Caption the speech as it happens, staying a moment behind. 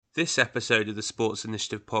This episode of the Sports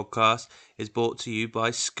Initiative podcast is brought to you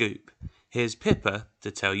by Scoop. Here's Pippa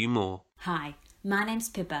to tell you more. Hi, my name's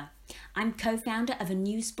Pippa. I'm co-founder of a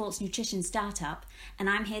new sports nutrition startup, and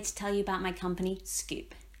I'm here to tell you about my company,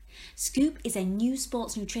 Scoop. Scoop is a new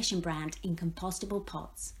sports nutrition brand in compostable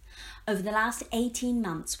pods. Over the last 18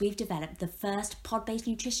 months, we've developed the first pod-based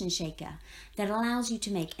nutrition shaker that allows you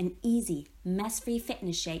to make an easy, mess-free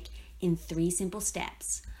fitness shake in 3 simple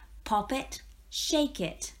steps. Pop it, shake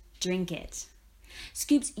it, drink it.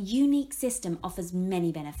 Scoop's unique system offers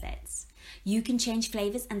many benefits. You can change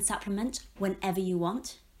flavours and supplement whenever you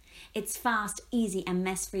want. It's fast, easy and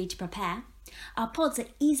mess-free to prepare. Our pods are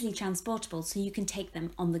easily transportable so you can take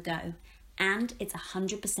them on the go. And it's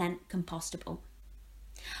 100% compostable.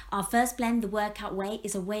 Our first blend, the Workout Whey,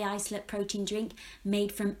 is a whey isolate protein drink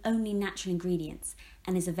made from only natural ingredients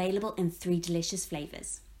and is available in 3 delicious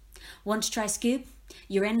flavours. Want to try Scoop?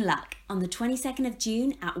 You're in luck. On the 22nd of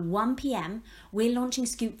June at 1 p.m, we're launching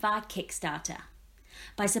Scoop via Kickstarter.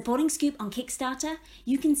 By supporting Scoop on Kickstarter,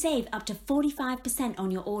 you can save up to 45% on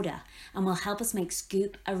your order and will help us make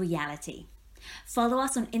Scoop a reality. Follow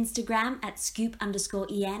us on Instagram at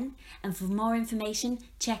scoop_en, and for more information,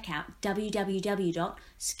 check out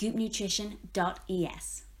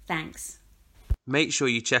www.scoopnutrition.es. Thanks. Make sure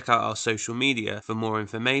you check out our social media for more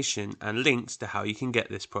information and links to how you can get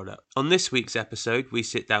this product. On this week's episode, we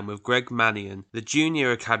sit down with Greg Mannion, the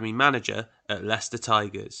Junior Academy Manager at Leicester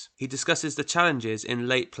Tigers. He discusses the challenges in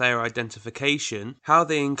late player identification, how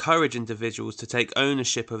they encourage individuals to take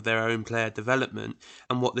ownership of their own player development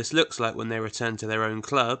and what this looks like when they return to their own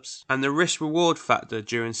clubs, and the risk-reward factor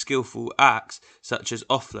during skillful acts such as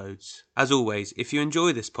offloads. As always, if you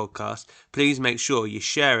enjoy this podcast, please make sure you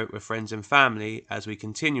share it with friends and family as we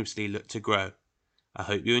continuously look to grow. I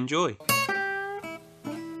hope you enjoy.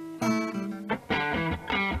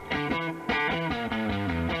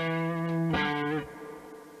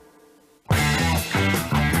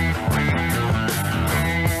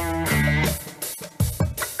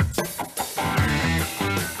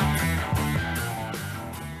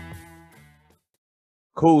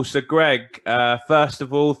 Cool. So, Greg, first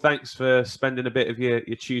of all, thanks for spending a bit of your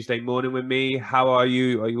Tuesday morning with me. How are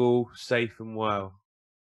you? Are you all safe and well?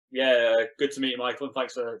 Yeah, good to meet you, Michael, and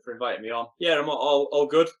thanks for inviting me on. Yeah, I'm all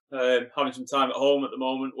good. Having some time at home at the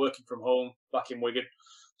moment, working from home back in Wigan.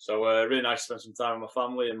 So really nice to spend some time with my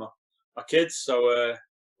family and my kids. So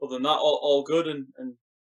other than that, all good, and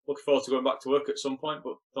looking forward to going back to work at some point,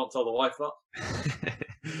 but don't tell the wife that.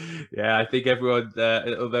 Yeah, I think everyone,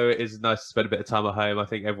 although it is nice to spend a bit of time at home, I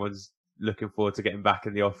think everyone's looking forward to getting back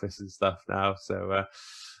in the office and stuff now. So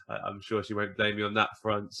I'm sure she won't blame me on that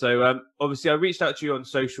front. So obviously I reached out to you on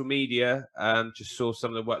social media and just saw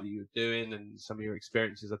some of the work that you were doing and some of your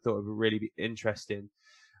experiences. I thought it would really be interesting.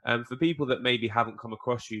 For people that maybe haven't come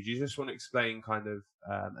across you, do you just want to explain kind of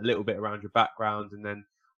a little bit around your background and then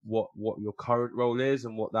what your current role is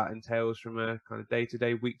and what that entails from a kind of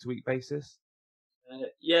day-to-day, week-to-week basis?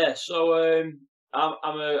 So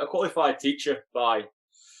I'm a qualified teacher by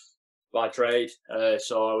trade.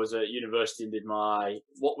 So I was at university and did my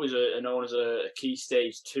what was known as a key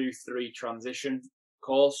stage 2-3 transition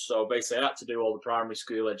course. So basically, I had to do all the primary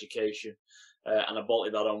school education, and I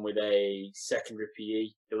bolted that on with a secondary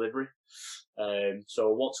PE delivery.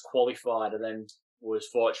 So once qualified, I then was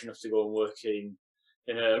fortunate enough to go and work in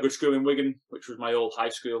a good school in Wigan, which was my old high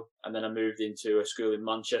school, and then I moved into a school in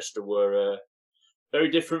Manchester where very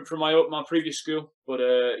different from my previous school, but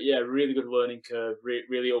really good learning curve.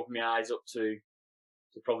 Really opened my eyes up to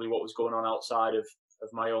probably what was going on outside of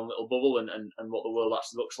my own little bubble and what the world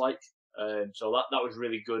actually looks like. So that was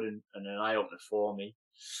really good and an eye opener for me.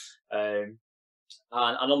 And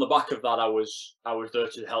on the back of that, I was there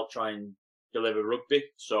to help try and deliver rugby.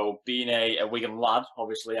 So being a Wigan lad,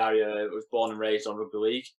 obviously I was born and raised on rugby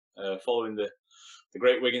league, following the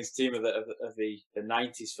great Wigan's team of the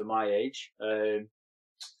 90s for my age.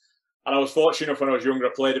 And I was fortunate enough when I was younger,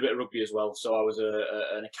 I played a bit of rugby as well. So I was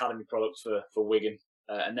an academy product for Wigan,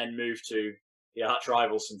 and then moved to the arch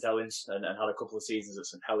rival St Helens and had a couple of seasons at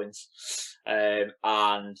St Helens. And,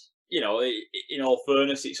 you know, in all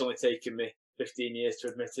fairness, it's only taken me 15 years to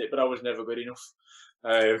admit it, but I was never good enough.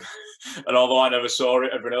 And although I never saw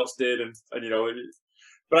it, everyone else did. And you know,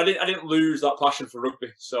 but I didn't lose that passion for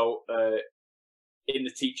rugby. So in the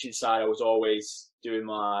teaching side, I was always doing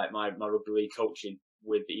my rugby league coaching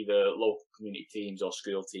with either local community teams or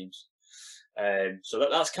school teams. So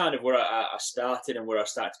that's kind of where I started and where I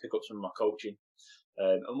started to pick up some of my coaching.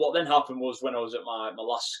 And what then happened was when I was at my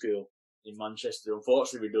last school in Manchester,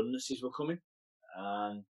 unfortunately redundancies were coming.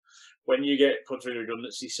 And when you get put through a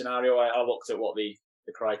redundancy scenario, I looked at what the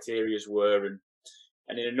criteria were, and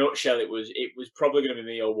And in a nutshell, it was probably going to be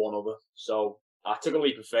me or one other. So I took a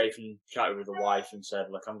leap of faith and chatted with the wife and said,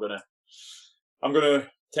 "Look, I'm gonna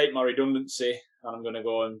take my redundancy and I'm gonna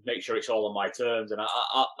go and make sure it's all on my terms, and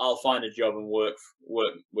I'll find a job and work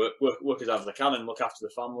as hard as I can and look after the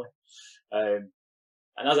family." And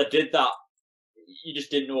as I did that, you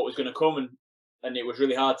just didn't know what was going to come, and it was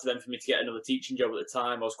really hard for me to get another teaching job at the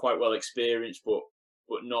time. I was quite well experienced, but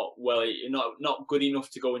not good enough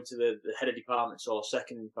to go into the head of departments or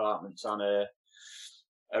second departments. And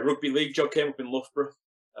a rugby league job came up in Loughborough,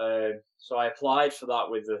 so I applied for that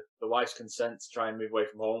with the wife's consent to try and move away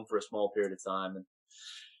from home for a small period of time. And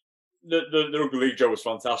the rugby league job was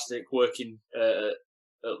fantastic. Working,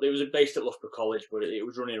 it was based at Loughborough College, but it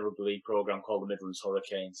was running a rugby league program called the Midlands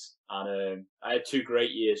Hurricanes, and I had 2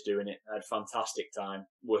 great years doing it. I had a fantastic time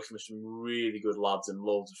working with some really good lads and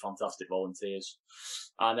loads of fantastic volunteers.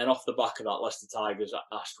 And then off the back of that, Leicester Tigers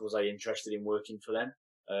asked, was I interested in working for them?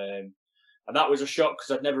 And that was a shock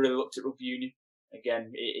because I'd never really looked at rugby union.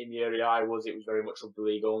 Again, in the area I was, it was very much rugby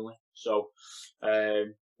league only. So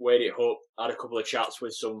weighed it up, had a couple of chats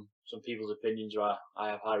with some people's opinions who I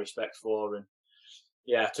have high respect for, and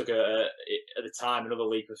yeah, I took at the time another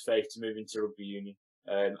leap of faith to move into rugby union.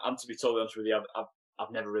 And to be totally honest with you,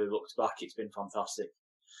 I've never really looked back. It's been fantastic.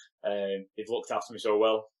 They've looked after me so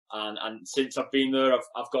well, and since I've been there,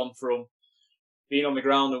 I've gone from being on the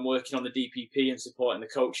ground and working on the DPP and supporting the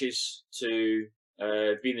coaches to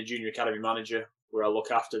being the junior academy manager, where I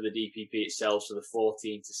look after the DPP itself, so the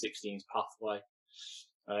 14 to 16s pathway,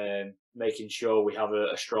 making sure we have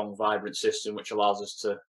a strong, vibrant system which allows us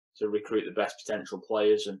to recruit the best potential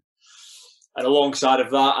players. And alongside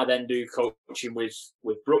of that, I then do coaching with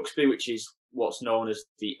Brooksby, which is what's known as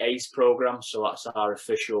the ACE program. So that's our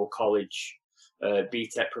official college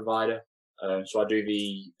BTEC provider. So I do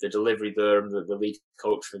the delivery there, and the lead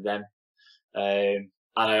coach for them. And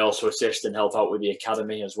I also assist and help out with the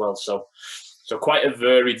academy as well. So quite a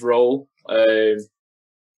varied role. I've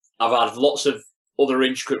had lots of other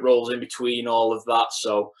intricate roles in between all of that.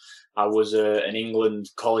 So I was an England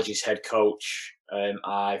colleges head coach.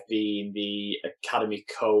 I've been the academy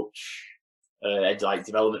coach, like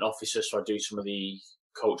development officer. So I do some of the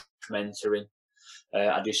coach mentoring.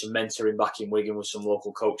 I do some mentoring back in Wigan with some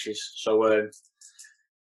local coaches. So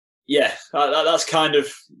yeah, that's kind of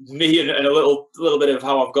me and a little bit of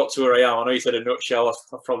how I've got to where I am. I know you said a nutshell.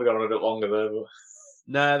 I've probably gone on a bit longer there, but.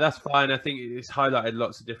 No, that's fine. I think it's highlighted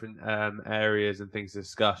lots of different areas and things to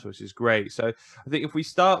discuss, which is great. So I think if we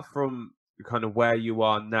start from kind of where you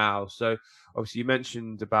are now, so obviously you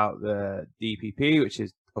mentioned about the DPP, which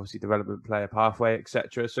is obviously development player pathway,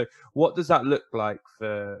 etc. So what does that look like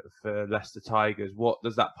for Leicester Tigers? What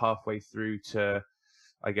does that pathway through to,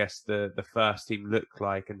 I guess, the first team look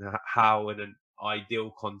like, and how in an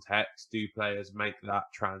ideal context do players make that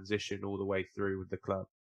transition all the way through with the club?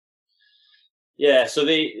 Yeah, so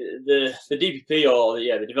the DPP, or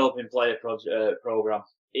the developing player program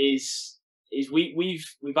is we've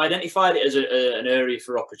identified it as an area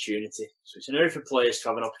for opportunity. So it's an area for players to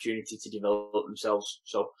have an opportunity to develop themselves.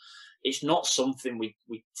 So it's not something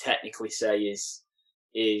we technically say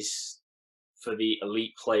is for the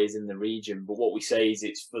elite players in the region, but what we say is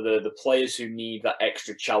it's for the players who need that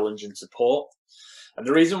extra challenge and support. And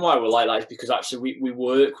the reason why we're like that is because actually we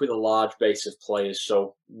work with a large base of players.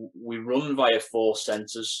 So we run via 4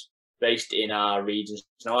 centres based in our regions.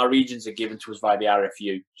 Now, our regions are given to us by the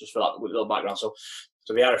RFU, just for that little background. So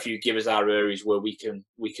the RFU give us our areas where we can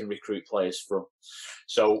recruit players from.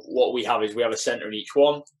 So what we have is we have a centre in each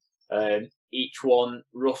one. Each one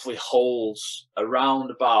roughly holds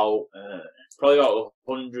around about probably about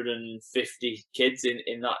 150 kids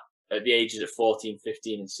in that at the ages of 14,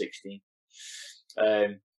 15 and 16.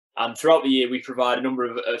 And throughout the year, we provide a number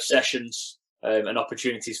of sessions and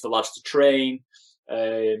opportunities for lads to train.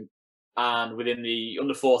 And within the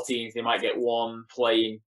under 14s, they might get one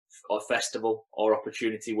playing or festival or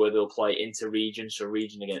opportunity where they'll play inter-region, so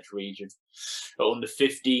region against region. But under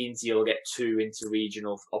 15s, you'll get 2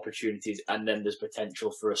 inter-regional opportunities, and then there's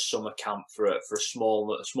potential for a summer camp for a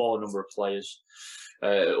smaller number of players.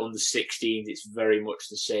 Under 16s, it's very much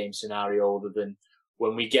the same scenario, other than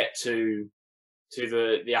when we get to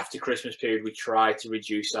the after Christmas period, we try to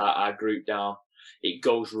reduce our group down. It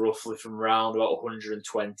goes roughly from around about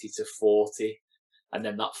 120 to 40, and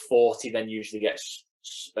then that 40 then usually gets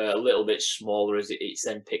a little bit smaller as it's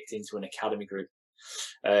then picked into an academy group.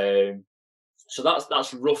 So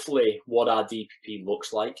that's roughly what our DPP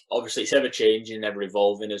looks like. Obviously, it's ever changing, ever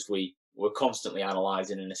evolving as we're constantly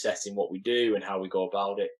analysing and assessing what we do and how we go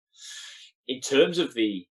about it. In terms of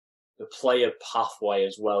the player pathway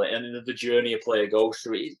as well, and the journey a player goes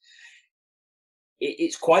through,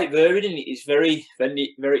 it's quite varied and it's very,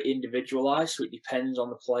 very, very individualized. So it depends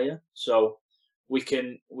on the player. So we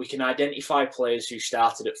can identify players who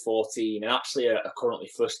started at 14 and actually are currently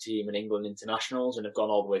first team in England internationals and have gone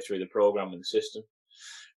all the way through the program and the system.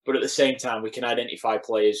 But at the same time, we can identify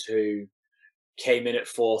players who came in at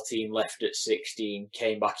 14, left at 16,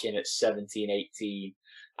 came back in at 17, 18,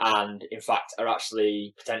 and in fact are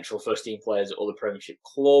actually potential first team players at other Premiership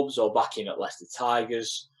clubs or back in at Leicester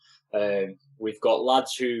Tigers. We've got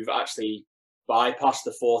lads who've actually bypassed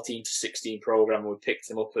the 14 to 16 programme. We picked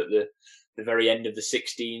them up at the very end of the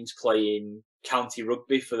 16s playing county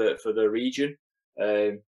rugby for the region.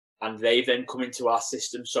 And they've then come into our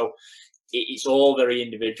system. So it's all very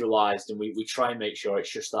individualised, and we try and make sure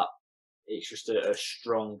it's just a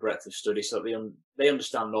strong breadth of study so that they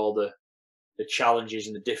understand all the challenges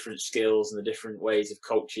and the different skills and the different ways of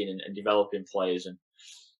coaching and developing players.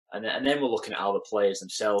 And then we're looking at how the players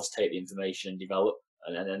themselves take the information and develop.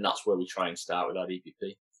 And then that's where we try and start with our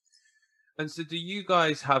DPP. And so do you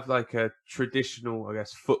guys have like a traditional, I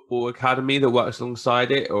guess, football academy that works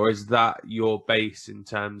alongside it? Or is that your base in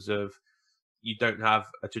terms of you don't have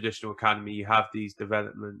a traditional academy, you have these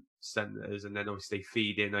development centres, and then obviously they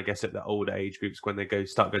feed in, I guess, at the older age groups when they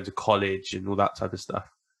start going to college and all that type of stuff?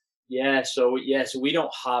 So we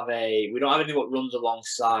don't have anything that runs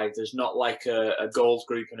alongside. There's not like a gold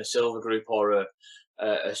group and a silver group or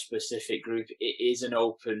a specific group. It is an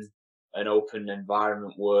open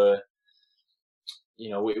environment where,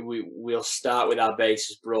 you know, we'll start with our base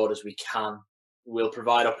as broad as we can. We'll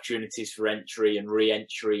provide opportunities for entry and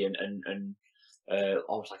re-entry and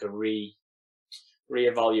almost like a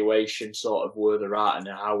re-evaluation sort of where they're at and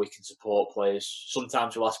how we can support players.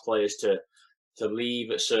 Sometimes we'll ask players to leave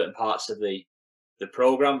at certain parts of the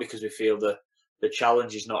program because we feel the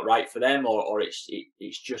challenge is not right for them or it's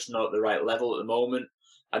just not the right level at the moment.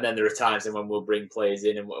 And then there are times when we'll bring players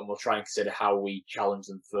in and we'll try and consider how we challenge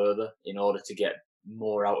them further in order to get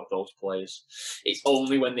more out of those players. It's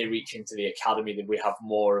only when they reach into the academy that we have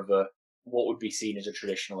more of what would be seen as a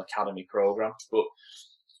traditional academy program. But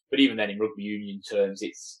even then, in rugby union terms,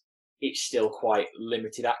 it's still quite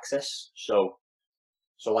limited access. So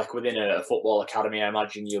like within a football academy, I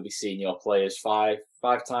imagine you'll be seeing your players five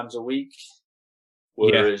times a week.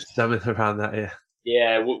 Whereas, yeah, something around that, yeah.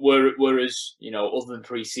 Yeah, whereas, you know, other than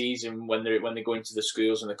pre-season, when they go into the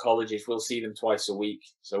schools and the colleges, we'll see them twice a week.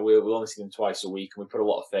 So we'll only see them twice a week, and we put a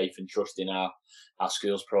lot of faith and trust in our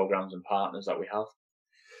schools programs and partners that we have.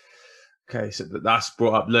 Okay, so that's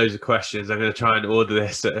brought up loads of questions. I'm going to try and order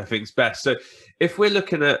this that I think's best. So if we're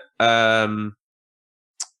looking at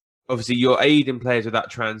obviously you're aiding players with that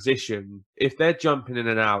transition, if they're jumping in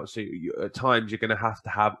and out, so at times you're going to have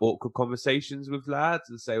awkward conversations with lads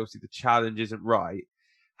and say, obviously the challenge isn't right.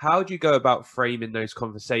 How do you go about framing those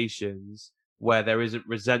conversations where there isn't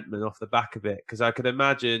resentment off the back of it? Because I could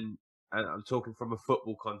imagine, and I'm talking from a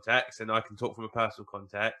football context and I can talk from a personal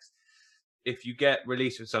context, if you get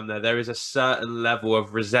released from somewhere, there is a certain level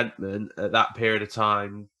of resentment at that period of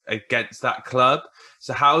time against that club.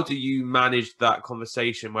 So how do you manage that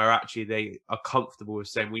conversation where actually they are comfortable with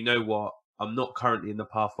saying, we know what, I'm not currently in the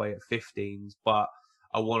pathway at 15s, but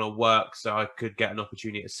I want to work so I could get an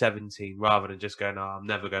opportunity at 17 rather than just going, I'm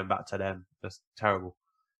never going back to them. That's terrible.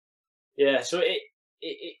 Yeah, so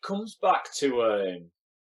it comes back to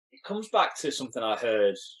something I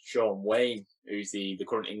heard Sean Wayne, who's the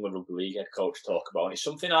current England Rugby League head coach, talk about. And it's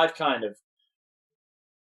something I've kind of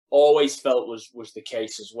always felt was the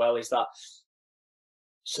case as well, is that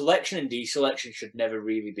selection and deselection should never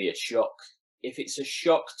really be a shock. If it's a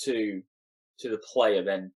shock to the player,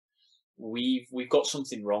 then we've got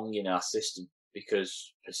something wrong in our system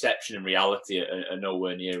because perception and reality are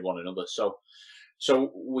nowhere near one another. So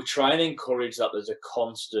we try and encourage that there's a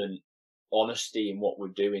constant honesty in what we're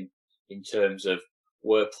doing in terms of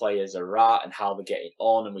where players are at and how they're getting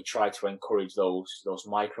on, and we try to encourage those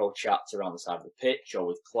micro chats around the side of the pitch or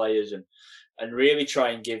with players and really try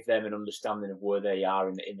and give them an understanding of where they are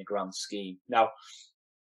in the grand scheme. Now,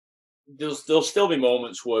 there'll still be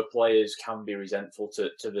moments where players can be resentful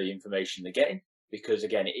to the information they're getting because,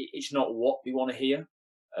 again, it's not what they want to hear.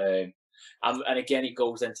 And again, it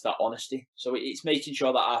goes into that honesty. So it's making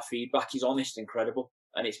sure that our feedback is honest and credible.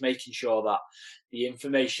 And it's making sure that the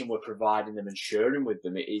information we're providing them and sharing with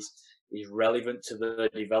them is relevant to their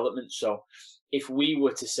development. So if we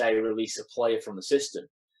were to say release a player from the system,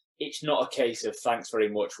 it's not a case of thanks very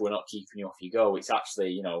much, we're not keeping you, off you go. It's actually,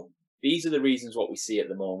 you know, these are the reasons what we see at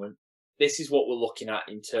the moment. This is what we're looking at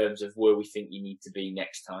in terms of where we think you need to be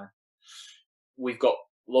next time. We've got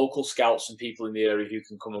local scouts and people in the area who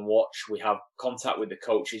can come and watch. We have contact with the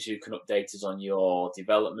coaches who can update us on your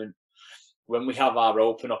development. when we have our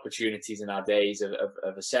open opportunities in our days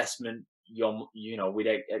of assessment,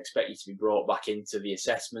 we'd expect you to be brought back into the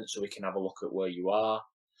assessment so we can have a look at where you are.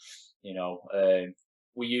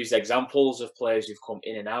 We use examples of players who've come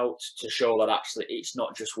in and out to show that actually it's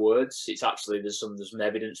not just words. It's actually there's some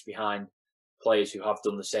evidence behind players who have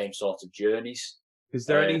done the same sort of journeys. Is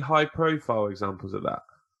there any high-profile examples of that?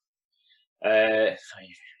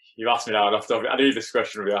 You've asked me now. I knew this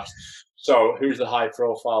question would be asked. So, who's the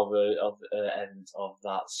high-profile end of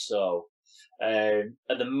that? So,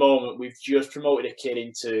 at the moment, we've just promoted a kid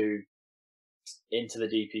into the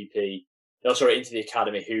DPP. No, sorry, into the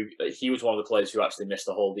academy. He was one of the players who actually missed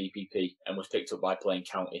the whole DPP and was picked up by playing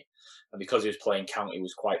county. And because he was playing county, he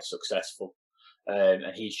was quite successful.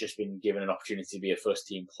 And he's just been given an opportunity to be a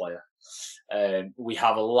first-team player. We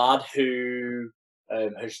have a lad who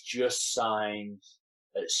has just signed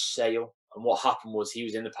at Sale. And what happened was he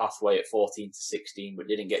was in the pathway at 14 to 16, but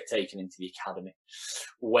didn't get taken into the academy.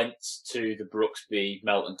 Went to the Brooksby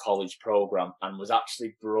Melton College programme and was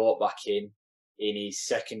actually brought back in his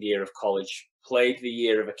second year of college, played the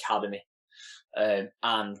year of academy, and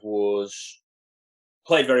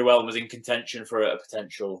played very well and was in contention for a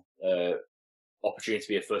potential opportunity to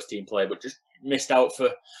be a first-team player, but just missed out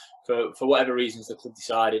for whatever reasons the club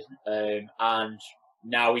decided. And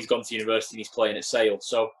now he's gone to university and he's playing at Sale.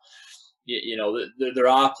 So, there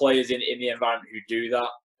are players in the environment who do that.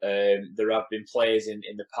 There have been players in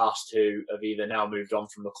the past who have either now moved on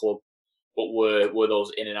from the club, but were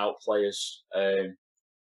those in and out players.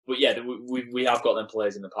 But yeah, we have got them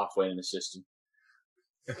players in the pathway in the system.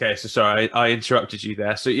 Okay, so sorry, I interrupted you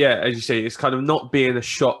there. So yeah, as you say, it's kind of not being a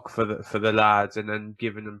shock for the lads, and then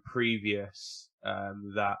giving them previous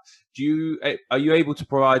that. Are you able to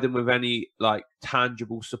provide them with any like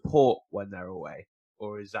tangible support when they're away,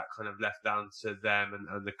 or is that kind of left down to them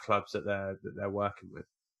and the clubs that they're working with?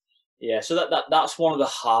 Yeah, so that's one of the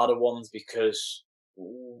harder ones, because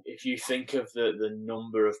if you think of the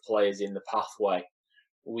number of players in the pathway,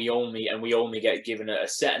 we only get given a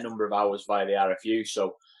set number of hours via the RFU.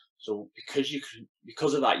 So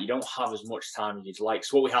because of that, you don't have as much time as you'd like.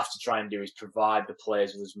 So what we have to try and do is provide the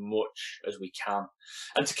players with as much as we can,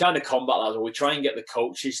 and to kind of combat that, we try and get the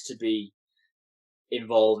coaches to be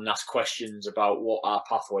involved and ask questions about what our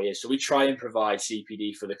pathway is. So we try and provide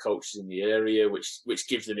CPD for the coaches in the area, which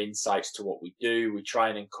gives them insights to what we do. We try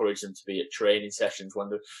and encourage them to be at training sessions when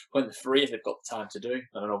they're free, if they've got the time to do.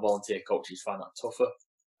 I know volunteer coaches find that tougher.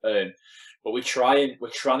 But we're trying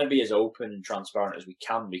to be as open and transparent as we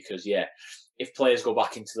can, because if players go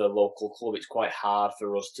back into the local club, it's quite hard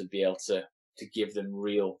for us to be able to give them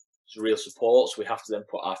real support. So we have to then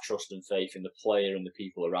put our trust and faith in the player and the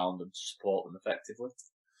people around them to support them effectively.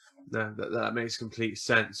 No, that makes complete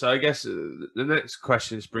sense. So I guess the next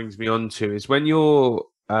question this brings me on to is, when you're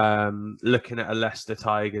looking at a Leicester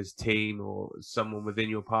Tigers team or someone within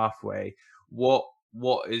your pathway, what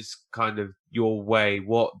is kind of your way?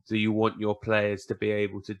 What do you want your players to be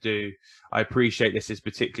able to do? I appreciate this is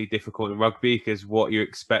particularly difficult in rugby, because what you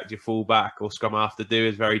expect your fullback or scrum half to do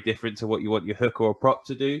is very different to what you want your hooker or prop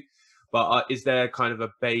to do. But is there kind of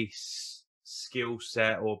a base skill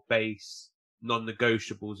set or base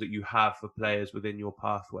non-negotiables that you have for players within your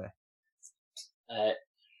pathway?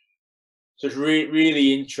 So it's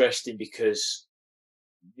really interesting, because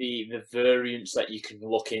the variants that you can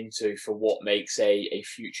look into for what makes a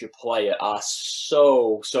future player are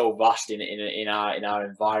so vast in our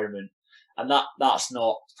environment, and that's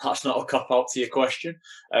not a cop out to your question.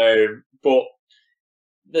 But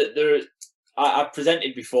I've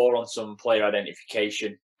presented before on some player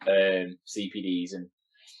identification CPDs,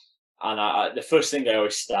 and the first thing I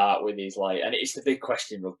always start with is and it's the big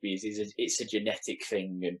question in rugby, is it's a genetic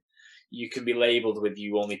thing, and you can be labelled with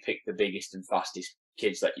you only pick the biggest and fastest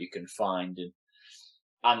kids that you can find,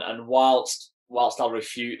 and whilst I'll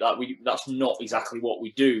refute that, that's not exactly what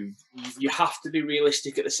we do. You have to be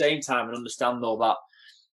realistic at the same time and understand, though, that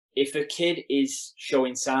if a kid is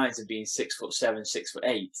showing signs of being 6'7",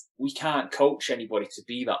 6'8", we can't coach anybody to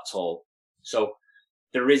be that tall. So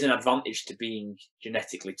there is an advantage to being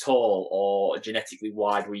genetically tall or genetically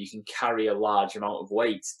wide, where you can carry a large amount of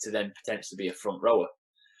weight to then potentially be a front rower.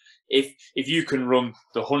 If you can run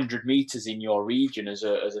the 100 meters in your region as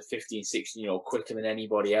a 15, 16-year-old quicker than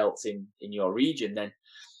anybody else in your region, then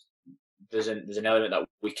there's an element that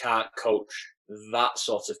we can't coach that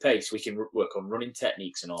sort of pace. We can work on running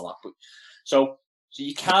techniques and all that. But, so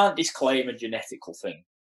you can't disclaim a genetical thing.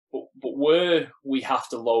 But where we have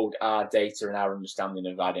to load our data and our understanding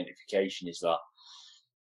of identification is that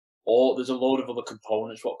there's a load of other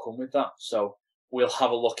components what come with that. So we'll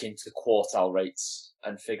have a look into quartile rates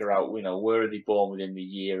and figure out, where are they born within the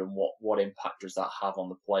year and what impact does that have on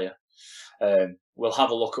the player. We'll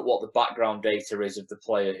have a look at what the background data is of the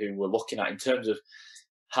player who we're looking at in terms of,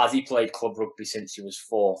 has he played club rugby since he was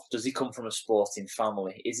 4? Does he come from a sporting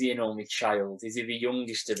family? Is he an only child? Is he the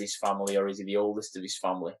youngest of his family, or is he the oldest of his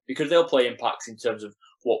family? Because they'll play impacts in terms of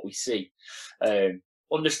what we see.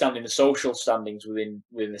 Understanding the social standings within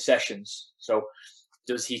the sessions. So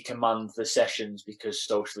does he command the sessions because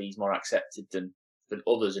socially he's more accepted than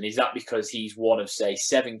others? And is that because he's one of, say,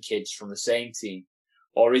 7 kids from the same team?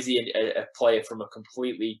 Or is he a player from a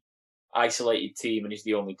completely isolated team and is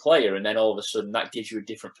the only player? And then all of a sudden that gives you a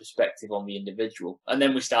different perspective on the individual. And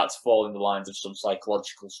then we start to fall in the lines of some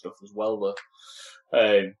psychological stuff as well, though.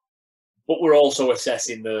 But we're also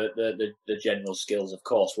assessing the general skills, of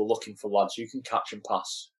course. We're looking for lads who can catch and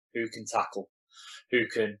pass, who can tackle, who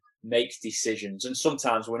can make decisions. And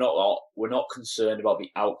sometimes we're not concerned about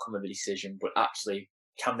the outcome of the decision, but actually,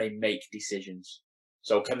 can they make decisions?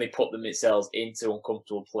 So can they put themselves into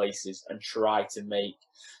uncomfortable places and try to make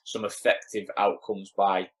some effective outcomes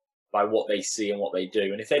by what they see and what they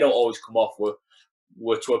do? And if they don't always come off,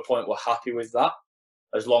 we're to a point we're happy with that,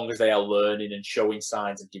 as long as they are learning and showing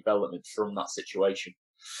signs of development from that situation.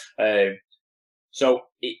 So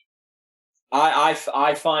I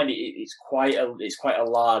find it's quite a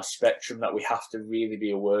large spectrum that we have to really be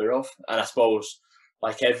aware of. And I suppose,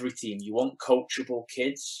 like every team, you want coachable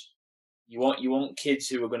kids. You want kids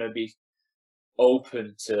who are going to be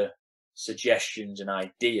open to suggestions and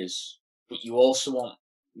ideas, but you also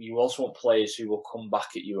want players who will come back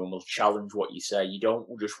at you and will challenge what you say. You don't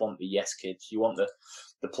just want the yes kids. You want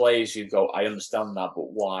the players who go, I understand that,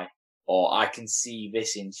 but why? Or I can see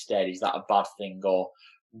this instead. Is that a bad thing? Or,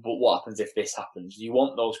 but what happens if this happens? You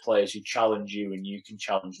want those players who challenge you and you can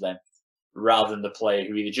challenge them, rather than the player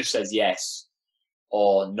who either just says yes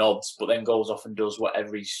or nods, but then goes off and does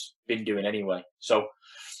whatever he's been doing anyway. So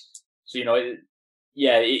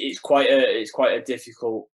it's quite a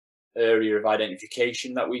difficult area of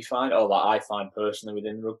identification that we find, or that I find personally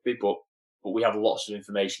within rugby. But we have lots of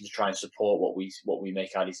information to try and support what we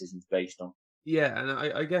make our decisions based on. Yeah, and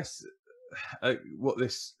I guess what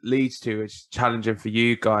this leads to is challenging for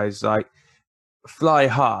you guys. Like, fly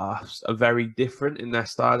halves are very different in their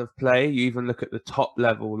style of play. You even look at the top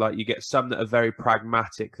level, like you get some that are very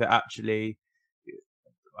pragmatic, that actually,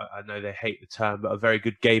 I know they hate the term, but are very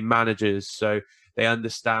good game managers. So they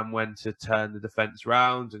understand when to turn the defense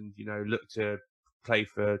round and, look to play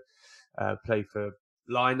for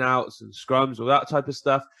line outs and scrums, all that type of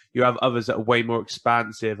stuff. You have others that are way more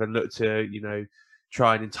expansive and look to,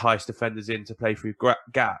 try and entice defenders in to play through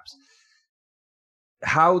gaps.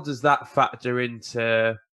 How does that factor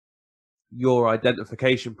into your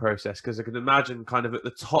identification process? Because I can imagine kind of at the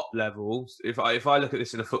top levels, if I look at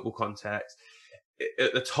this in a football context,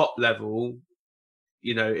 at the top level,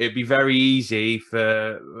 it'd be very easy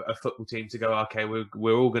for a football team to go, okay,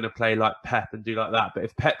 we're all going to play like Pep and do like that. But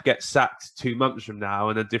if Pep gets sacked 2 months from now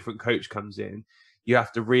and a different coach comes in, you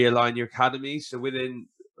have to realign your academy. So within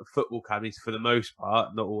football academies, for the most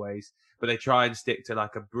part, not always, but they try and stick to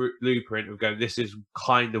like a blueprint of going, this is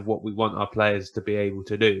kind of what we want our players to be able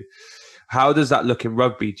to do. How does that look in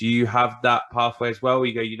rugby? Do you have that pathway as well? Where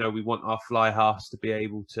you go, we want our fly halves to be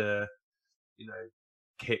able to,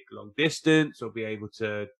 kick long distance or be able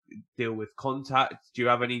to deal with contact? Do you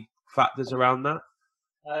have any factors around that?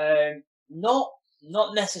 Not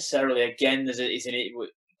necessarily. Again,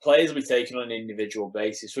 players will be taken on an individual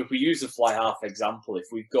basis. So if we use the fly half example, if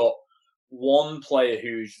we've got one player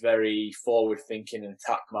who's very forward thinking and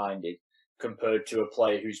attack minded compared to a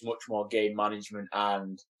player who's much more game management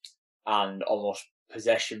and almost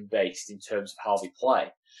possession based in terms of how they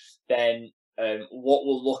play, then what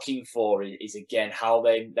we're looking for is again how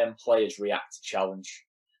them players react to challenge,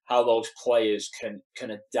 how those players can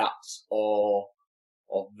adapt or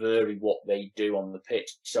vary what they do on the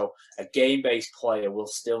pitch. So a game-based player will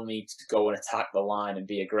still need to go and attack the line and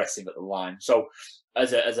be aggressive at the line. So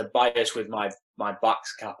as a bias with my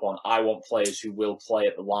backs cap on, I want players who will play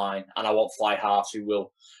at the line, and I want fly halves who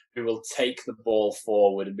will take the ball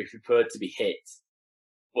forward and be prepared to be hit,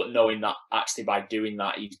 but knowing that actually by doing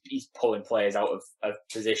that he's pulling players out of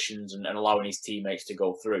positions and allowing his teammates to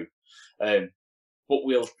go through. But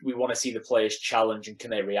we want to see the players challenge and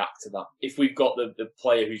can they react to that. If we've got the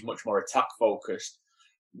player who's much more attack focused,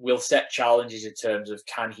 we'll set challenges in terms of,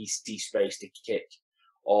 can he see space to kick,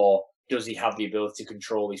 or does he have the ability to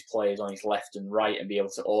control his players on his left and right and be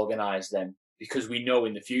able to organise them? Because we know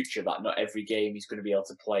in the future that not every game he's going to be able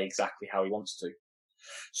to play exactly how he wants to.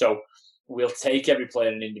 So we'll take every player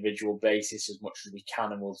on an individual basis as much as we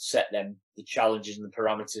can, and we'll set them the challenges and the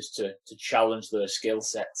parameters to challenge their skill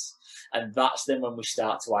sets. And that's then when we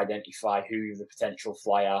start to identify who the potential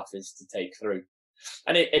fly half is to take through.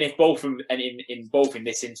 And if both in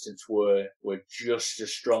this instance were just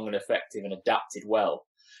as strong and effective and adapted well,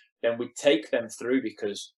 then we take them through,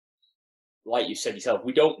 because, like you said yourself,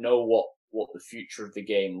 we don't know what the future of the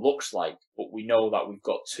game looks like, but we know that we've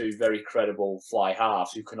got two very credible fly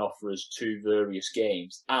halves who can offer us two various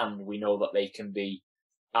games, and we know that they can be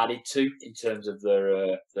added to in terms of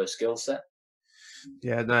their skill set.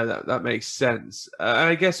 Yeah, no, that makes sense.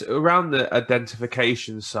 I guess around the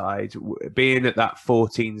identification side, being at that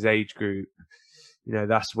 14s age group,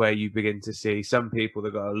 that's where you begin to see some people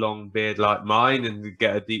that got a long beard like mine and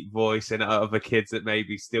get a deep voice, and other kids that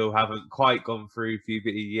maybe still haven't quite gone through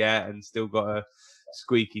puberty yet and still got a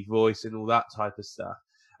squeaky voice and all that type of stuff.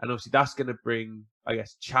 And obviously that's going to bring, I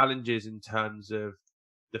guess, challenges in terms of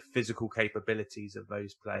the physical capabilities of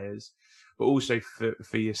those players, but also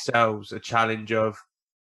for yourselves, a challenge of,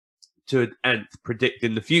 to an nth,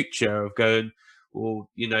 predicting the future of going, well,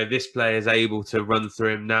 this player is able to run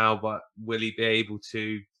through him now, but will he be able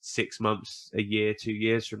to 6 months, a year, 2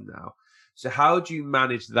 years from now? So how do you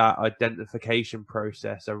manage that identification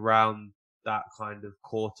process around that kind of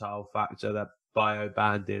quartile factor, that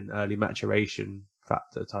bio-banding, early maturation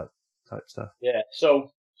factor type stuff? Yeah.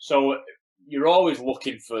 So you're always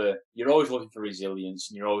looking for resilience,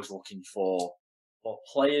 and you're always looking for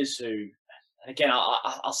players who, and again,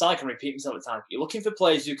 I'll sound like I can repeat myself at times. You're looking for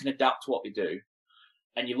players who can adapt to what they do,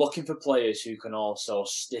 and you're looking for players who can also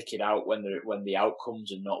stick it out when the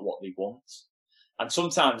outcomes are not what they want. And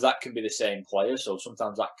sometimes that can be the same player. So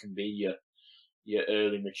sometimes that can be your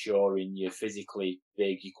early maturing, your physically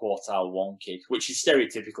big, your quartile one kid, which is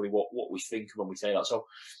stereotypically what we think when we say that. So,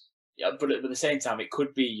 yeah, but at the same time, it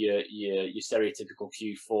could be your stereotypical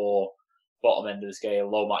Q4, bottom end of the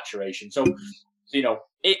scale, low maturation. So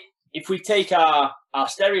if we take our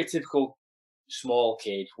stereotypical small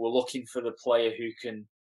kid, we're looking for the player who can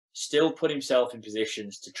still put himself in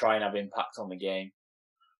positions to try and have impact on the game,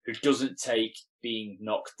 who doesn't take being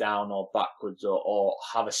knocked down or backwards or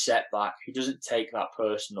have a setback, who doesn't take that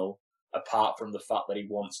personal, apart from the fact that he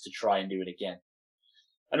wants to try and do it again.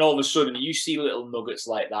 And all of a sudden, you see little nuggets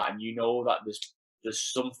like that, and you know that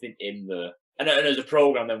there's something in there. And as a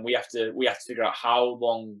program, then we have to figure out how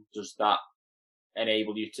long does that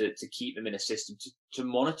enable you to keep them in a system to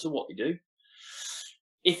monitor what they do.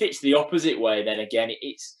 If it's the opposite way, then again,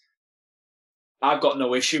 I've got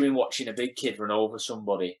no issue in watching a big kid run over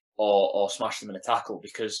somebody or smash them in a tackle,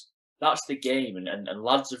 because that's the game, and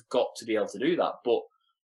lads have got to be able to do that. But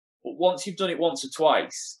once you've done it once or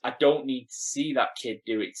twice, I don't need to see that kid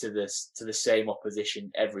do it to the same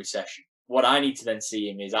opposition every session. What I need to then see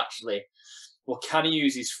him is actually, well, can he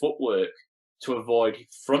use his footwork to avoid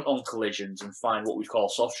front-on collisions and find what we call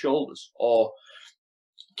soft shoulders? Or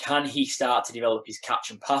can he start to develop his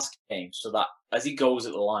catch and pass game so that as he goes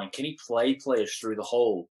at the line, can he play players through the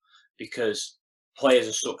hole because players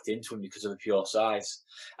are sucked into him because of the pure size?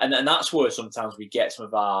 And that's where sometimes we get some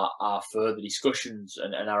of our further discussions,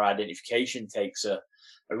 and our identification takes a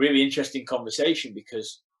really interesting conversation,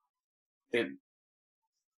 because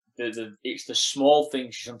it's the small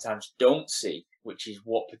things you sometimes don't see, which is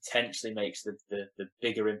what potentially makes the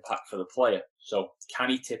bigger impact for the player. So can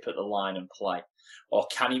he tip at the line and play? Or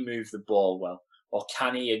can he move the ball well? Or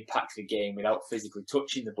can he impact the game without physically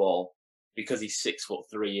touching the ball because he's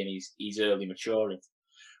 6'3" and he's early maturing?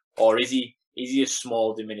 Or is he a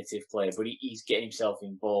small diminutive player, but he's getting himself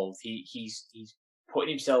involved? He's putting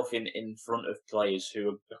himself in front of players who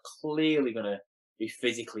are clearly going to be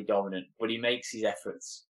physically dominant, but he makes his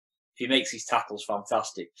efforts. If he makes his tackles,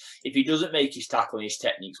 fantastic. If he doesn't make his tackle and his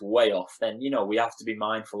technique's way off, then we have to be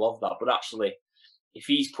mindful of that. But actually, if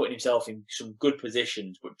he's putting himself in some good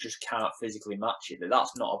positions but just can't physically match it,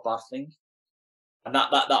 that's not a bad thing. And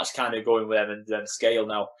that's kind of going with them scale.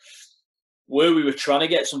 Now, where we were trying to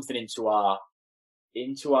get something into our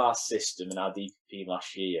system and our DPP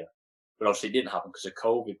last year, but obviously it didn't happen because of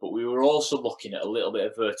COVID, but we were also looking at a little bit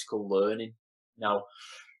of vertical learning. Now,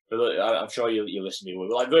 I'm sure you listen to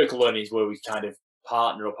me. Like, vertical learning is where we kind of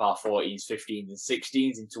partner up our 14s, 15s, and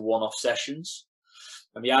 16s into one-off sessions.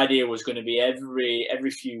 And the idea was going to be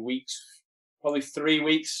every few weeks, probably 3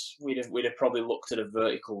 weeks, we'd have probably looked at a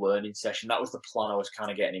vertical learning session. That was the plan I was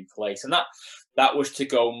kind of getting in place, and that was to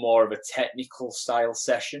go more of a technical style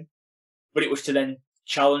session, but it was to then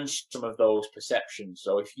challenge some of those perceptions.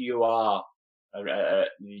 So if you are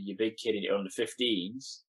your big kid in your under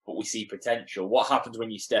 15s, but we see potential, what happens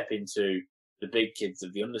when you step into the big kids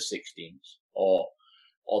of the under 16s? Or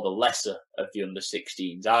or the lesser of the under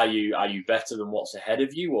 16s? Are you better than what's ahead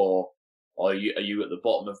of you, or are you at the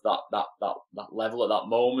bottom of that level at that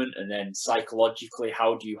moment? And then psychologically,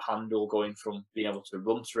 how do you handle going from being able to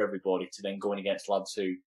run through everybody to then going against lads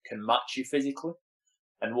who can match you physically?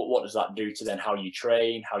 And what does that do to then how you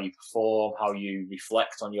train, how you perform, how you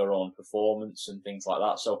reflect on your own performance and things like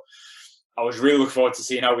that? So I was really looking forward to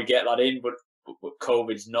seeing how we get that in, but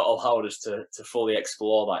COVID's not allowed us to fully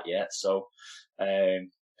explore that yet. So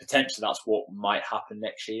potentially that's what might happen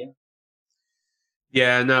next year.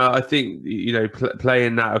 Yeah, no, I think,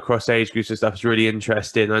 playing that across age groups and stuff is really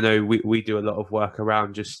interesting. I know we do a lot of work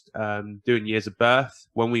around just doing years of birth.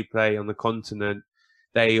 When we play on the continent,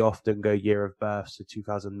 they often go year of birth, so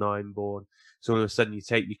 2009 born. So all of a sudden you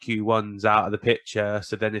take your Q1s out of the picture,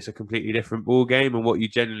 so then it's a completely different ball game. And what you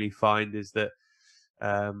generally find is that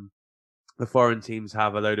the foreign teams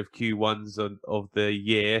have a load of Q1s of the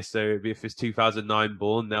year. So if it's 2009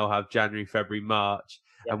 born, they'll have January, February, March.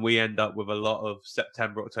 Yeah. And we end up with a lot of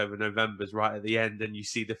September, October, Novembers right at the end, and you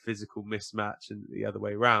see the physical mismatch and the other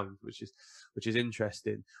way around, which is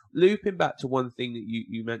interesting. Looping back to one thing that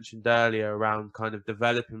you mentioned earlier around kind of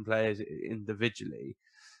developing players individually,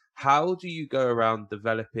 how do you go around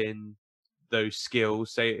developing those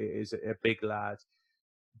skills? Say it is a big lad,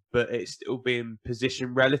 but it's still being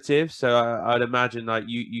position relative. So I'd imagine like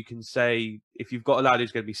you can say if you've got a lad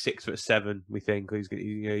who's going to be 6'7", we think, or he's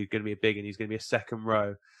going to be a big and he's going to be a second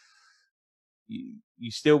row.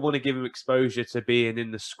 You still want to give him exposure to being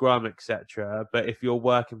in the scrum, etc. But if you're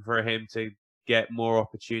working for him to get more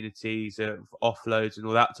opportunities of offloads and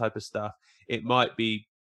all that type of stuff, it might be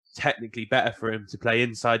technically better for him to play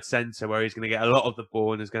inside centre where he's going to get a lot of the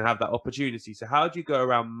ball and is going to have that opportunity. So how do you go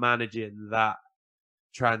around managing that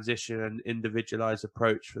transition and individualized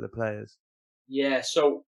approach for the players? Yeah,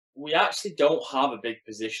 so we actually don't have a big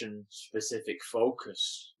position specific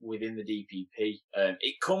focus within the DPP.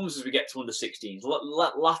 It comes as we get to under 16s,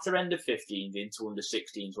 latter end of 15s into under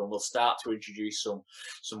 16s, when we'll start to introduce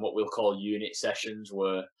some what we'll call unit sessions,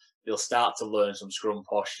 where they'll start to learn some scrum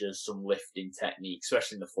postures, some lifting techniques,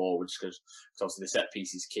 especially in the forwards, because obviously the set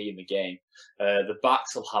piece is key in the game. The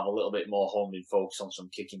backs will have a little bit more honed in focus on some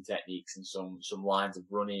kicking techniques and some lines of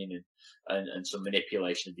running and some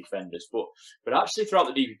manipulation of defenders. But actually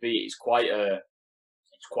throughout the DPP, it's quite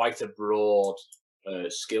a broad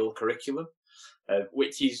skill curriculum,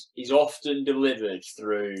 which is often delivered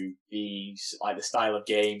through these like the style of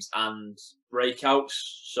games and breakouts.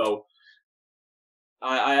 So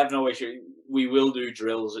I have no issue. We will do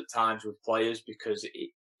drills at times with players because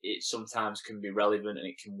it sometimes can be relevant and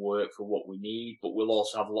it can work for what we need. But we'll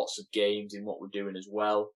also have lots of games in what we're doing as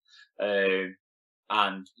well,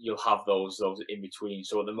 and you'll have those in between.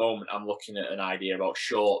 So at the moment, I'm looking at an idea about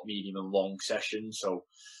short, medium, and long sessions. So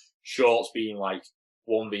shorts being like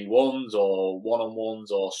 1v1s or one-on-ones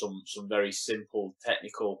or some very simple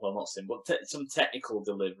technical, well not simple, some technical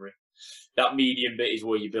delivery. That medium bit is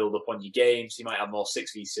where you build up on your games. You might have more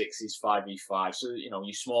 6v6s, 5v5. So, your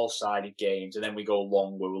small-sided games. And then we go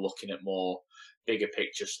long where we're looking at more bigger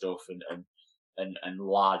picture stuff and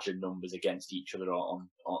larger numbers against each other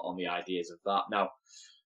on the ideas of that. Now,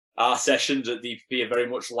 our sessions at DPP are very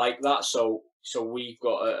much like that. So we've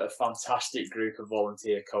got a fantastic group of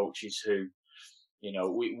volunteer coaches who,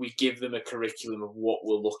 we give them a curriculum of what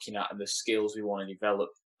we're looking at and the skills we want to develop.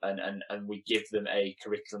 And we give them a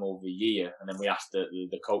curriculum over the year, and then we ask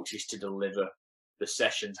the coaches to deliver the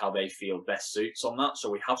sessions how they feel best suits on that. So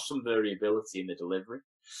we have some variability in the delivery,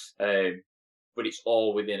 but it's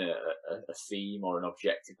all within a theme or an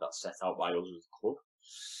objective that's set out by us as a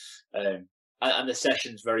club. And the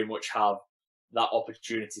sessions very much have that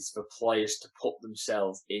opportunities for players to put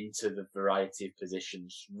themselves into the variety of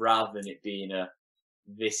positions, rather than it being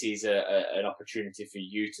this is an opportunity for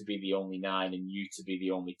you to be the only 9 and you to be the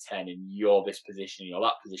only 10 and you're this position, you're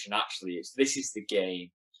that position. Actually, this is the game.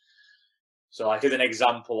 So like as an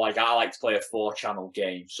example, like I like to play a 4-channel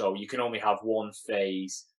game. So you can only have one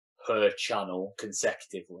phase per channel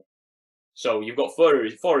consecutively. So you've got four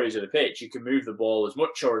areas of the pitch. You can move the ball as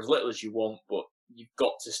much or as little as you want, but you've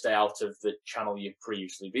got to stay out of the channel you've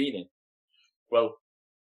previously been in. Well,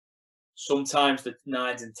 sometimes the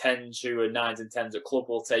 9s and 10s who are 9s and 10s at club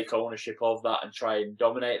will take ownership of that and try and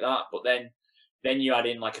dominate that. But then you add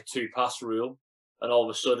in like a 2-pass rule, and all of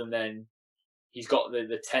a sudden then he's got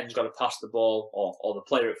the 10's got to pass the ball, or the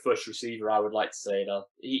player at first receiver, I would like to say that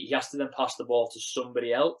he has to then pass the ball to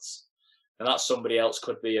somebody else. And that somebody else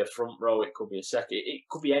could be a front row, it could be a second, it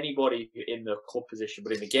could be anybody in the club position,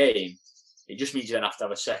 but in the game, it just means you then have to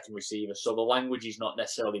have a second receiver. So the language is not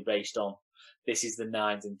necessarily based on this is the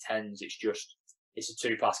 9s and 10s. It's a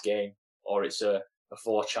 2-pass game, or it's a a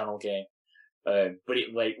 4-channel game. But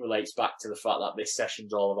it relates back to the fact that this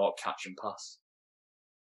session's all about catch and pass.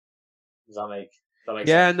 Does that make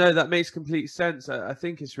sense? No, that makes complete sense. I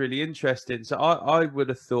think it's really interesting. So I would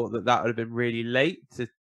have thought that would have been really late to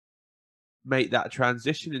make that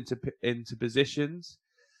transition into positions.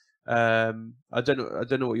 I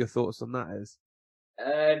don't know what your thoughts on that is.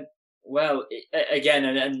 Well, again,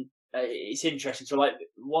 and it's interesting. So, like,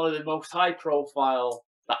 one of the most high profile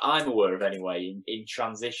that I'm aware of, anyway, in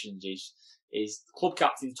transitions is club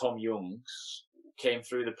captain Tom Youngs came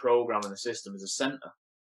through the program and the system as a centre,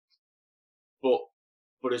 but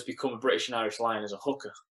has become a British and Irish Lion as a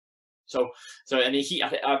hooker. So, and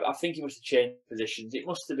I think he must have changed positions. It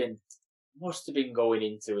must have been going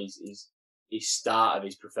into his start of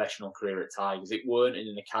his professional career at Tigers. It weren't in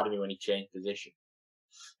an academy when he changed position.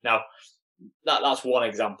 Now, that's one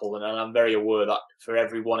example, and I'm very aware that for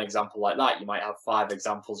every one example like that, you might have 5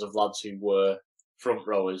 examples of lads who were front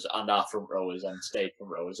rowers and are front rowers and stayed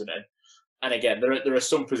front rowers. And again, there are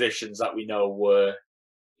some positions that we know where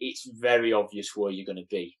it's very obvious where you're going to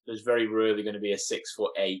be. There's very rarely going to be a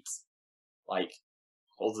 6'8", like,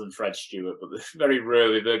 other than Fred Stewart, but very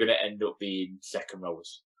rarely they're going to end up being second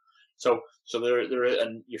rowers. So there are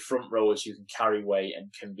and your front rowers who can carry weight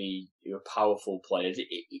and can be powerful players.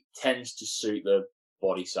 It tends to suit their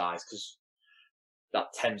body size because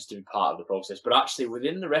that tends to be part of the process. But actually,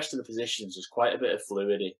 within the rest of the positions, there's quite a bit of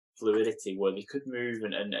fluidity where they could move,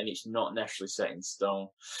 and it's not necessarily set in stone.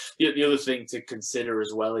 The other thing to consider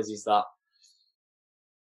as well is that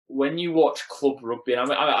when you watch club rugby,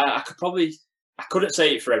 and I couldn't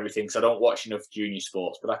say it for everything because I don't watch enough junior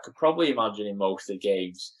sports, but I could probably imagine in most of the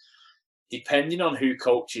games, depending on who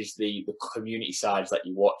coaches the community sides that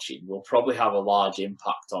you're watching, will probably have a large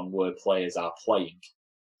impact on where players are playing.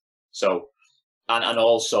 So, and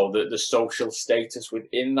also the social status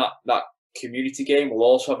within that community game will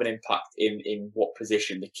also have an impact in what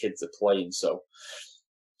position the kids are playing. So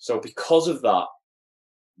because of that,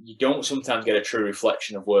 you don't sometimes get a true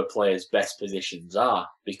reflection of where players' best positions are,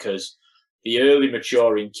 because the early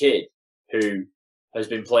maturing kid who has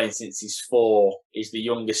been playing since he's 4 is the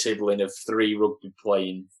younger sibling of 3 rugby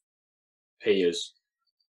playing peers,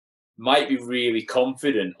 might be really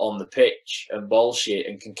confident on the pitch and bullshit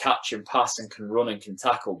and can catch and pass and can run and can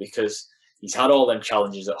tackle because he's had all them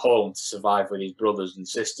challenges at home to survive with his brothers and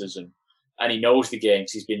sisters, and he knows the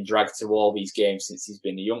games. He's been dragged to all these games since he's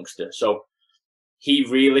been a youngster. So he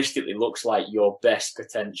realistically looks like your best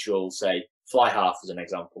potential, say, fly half as an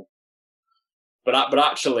example. But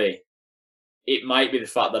actually, it might be the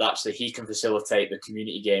fact that actually he can facilitate the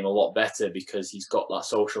community game a lot better because he's got that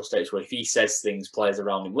social status where if he says things, players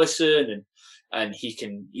around him listen, and he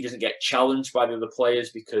doesn't get challenged by the other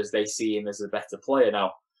players because they see him as a better player.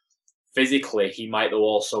 Now, physically, he might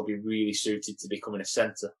also be really suited to becoming a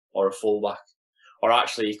centre or a fullback, or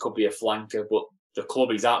actually he could be a flanker. But the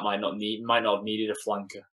club he's at might not have needed a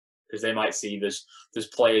flanker because they might see there's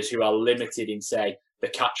players who are limited in, say, the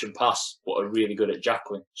catch and pass, but are really good at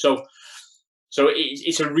jackling. So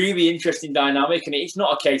it's a really interesting dynamic, and it's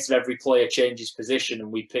not a case of every player changes position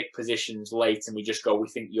and we pick positions late and we just go, we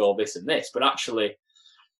think you're this and this. But actually,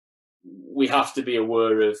 we have to be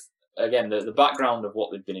aware of, again, the background of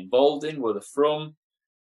what they've been involved in, where they're from,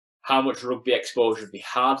 how much rugby exposure they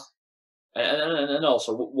had, and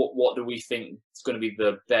also what do we think is going to be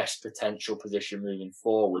the best potential position moving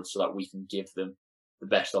forward so that we can give them the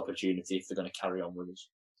best opportunity if they're going to carry on with us.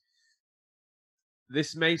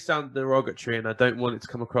 This may sound derogatory, and I don't want it to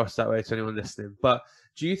come across that way to anyone listening, but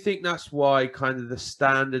do you think that's why kind of the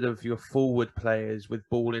standard of your forward players with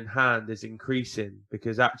ball in hand is increasing?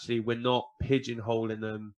 Because actually we're not pigeonholing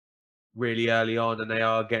them really early on, and they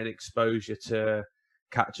are getting exposure to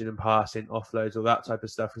catching and passing, offloads, all that type of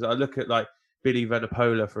stuff. Because I look at like Billy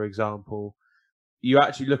Venipola, for example, you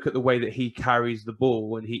actually look at the way that he carries the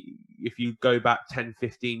ball, and if you go back 10,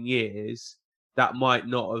 15 years, that might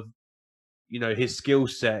not have, his skill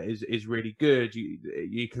set is really good.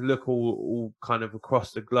 You can look all kind of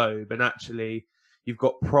across the globe, and actually you've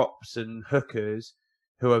got props and hookers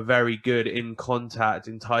who are very good in contact,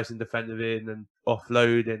 enticing defenders in and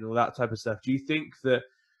offloading, all that type of stuff. Do you think that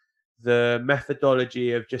the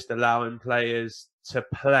methodology of just allowing players to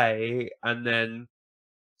play and then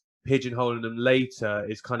pigeonholing them later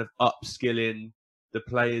is kind of upskilling the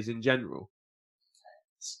players in general?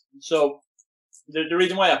 So the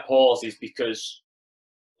reason why I pause is because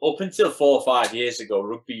up until 4 or 5 years ago,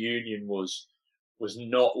 rugby union was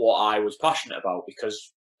not what I was passionate about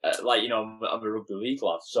because, I'm a rugby league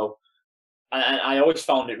lad. So, and I always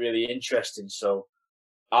found it really interesting. So,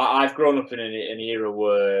 I've grown up in an era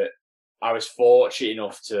where I was fortunate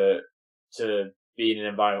enough to being in an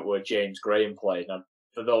environment where James Graham played. And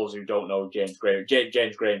for those who don't know James Graham,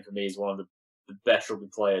 James Graham for me is one of the best rugby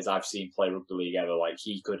players I've seen play rugby league ever. Like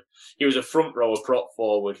he was a front rower prop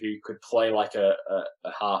forward who could play like a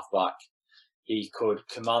halfback. He could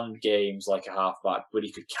command games like a halfback, but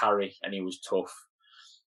he could carry and he was tough.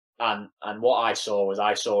 And what I saw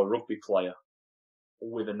a rugby player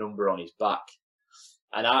with a number on his back.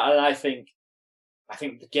 And I think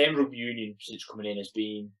the game of rugby union since coming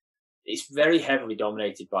in it's very heavily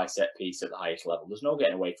dominated by set piece at the highest level. There's no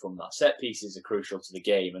getting away from that. Set pieces are crucial to the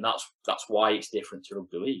game, and that's why it's different to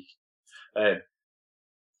rugby league.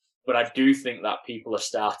 But I do think that people are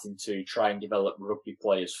starting to try and develop rugby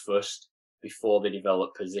players first before they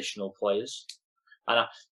develop positional players. And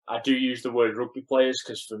I do use the word rugby players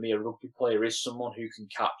because for me, a rugby player is someone who can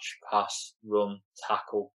catch, pass, run,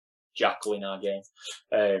 tackle, jackal in our game.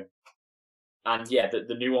 And yeah,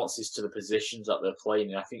 the nuances to the positions that they're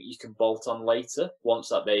playing in, I think you can bolt on later once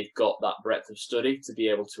that they've got that breadth of study to be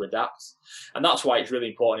able to adapt. And that's why it's really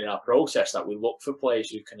important in our process that we look for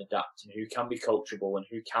players who can adapt and who can be coachable and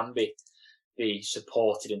who can be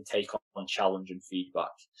supported and take on challenge and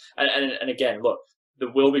feedback. And again, look,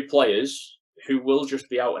 there will be players who will just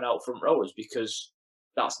be out and out front rowers because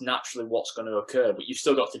that's naturally what's going to occur. But you've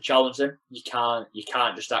still got to challenge them. You can't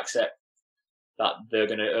just accept that they're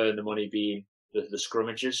going to earn the money being the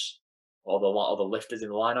scrummagers or the lifters in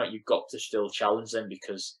the line-out. You've got to still challenge them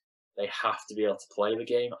because they have to be able to play the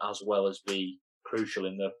game as well as be crucial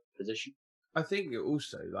in their position. I think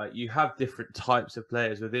also like you have different types of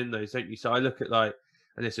players within those, don't you? So I look at like,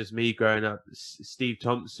 and this was me growing up, Steve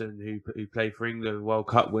Thompson, who played for England, World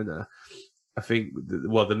Cup winner. I think,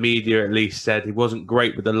 the media at least said he wasn't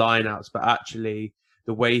great with the lineouts, but actually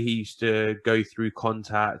the way he used to go through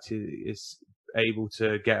contact is able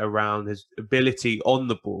to get around. His ability on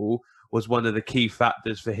the ball was one of the key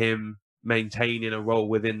factors for him maintaining a role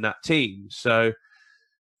within that team. So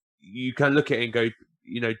you can look at it and go,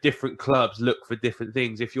 different clubs look for different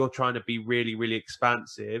things. If you're trying to be really, really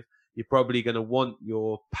expansive, you're probably going to want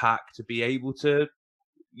your pack to be able to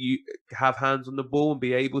have hands on the ball and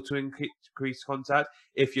be able to increase contact.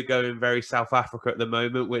 If you're going very South Africa at the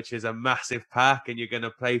moment, which is a massive pack, and you're going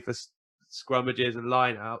to play for scrummages and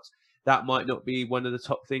lineouts, that might not be one of the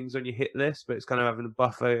top things on your hit list, but it's kind of having a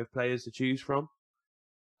buffet of players to choose from.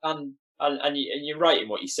 And you're right in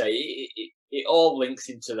what you say. It all links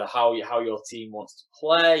into how your team wants to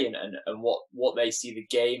play and what they see the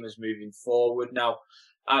game as moving forward. Now,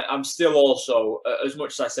 I'm still also, as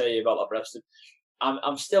much as I say about that, Preston,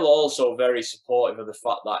 I'm still also very supportive of the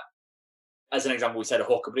fact that, as an example, we said a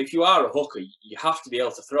hooker, but if you are a hooker, you have to be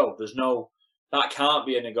able to throw. That can't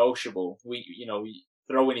be a negotiable.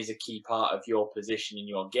 Throwing is a key part of your position in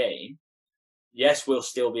your game. Yes, we'll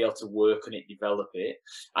still be able to work on it, develop it.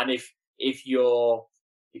 And if your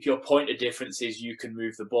point of difference is you can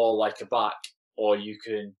move the ball like a back, or you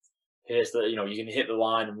can you can hit the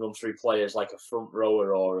line and run through players like a front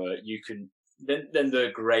rower, or then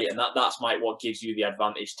they're great, and that's what gives you the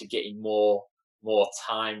advantage to getting more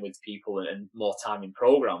time with people and more time in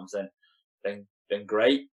programs. Then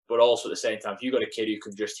great. But also at the same time, if you've got a kid who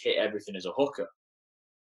can just hit everything as a hooker,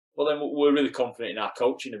 well, then we're really confident in our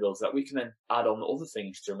coaching ability that we can then add on other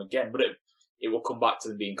things to them again. But it will come back to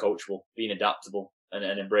them being coachable, being adaptable, and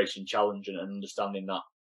embracing challenge and understanding that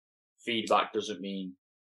feedback doesn't mean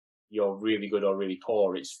you're really good or really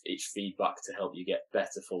poor. It's feedback to help you get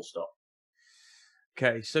better, full stop.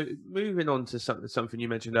 Okay, so moving on to something you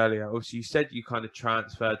mentioned earlier. Obviously, you said you kind of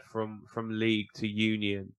transferred from league to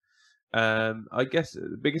union. I guess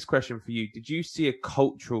the biggest question for you, did you see a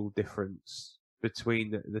cultural difference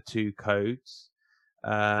between the two codes?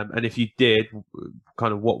 And if you did,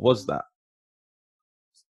 kind of what was that?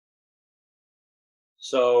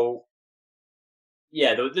 So,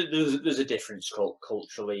 yeah, there's a difference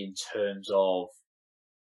culturally in terms of,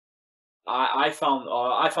 I found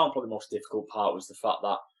probably the most difficult part was the fact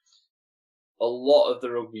that a lot of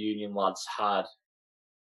the rugby union lads had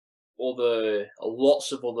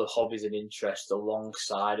lots of other hobbies and interests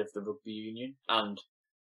alongside of the rugby union, and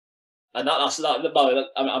that's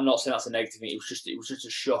that. I'm not saying that's a negative thing. It was just a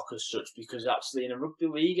shock as such, because actually in a rugby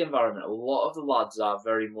league environment, a lot of the lads are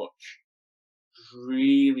very much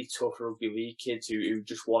really tough rugby league kids who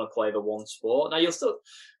just want to play the one sport. Now you'll still,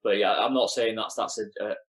 but yeah, I'm not saying that's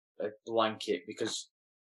a blanket, because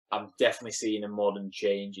I'm definitely seeing a modern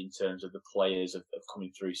change in terms of the players of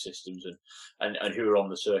coming through systems and who are on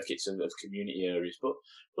the circuits of community areas. But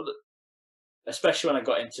especially when I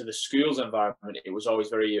got into the schools environment, it was always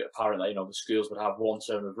very apparent that the schools would have one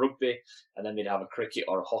term of rugby, and then they'd have a cricket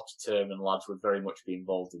or a hockey term, and lads would very much be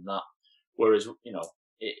involved in that. Whereas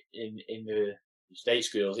in state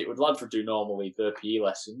schools, lads would do normally their PE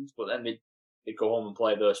lessons, but then they'd go home and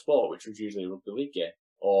play their sport, which was usually a rugby league game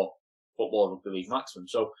or football rugby league maximum.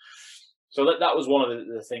 So that was one of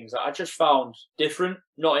the things that I just found different,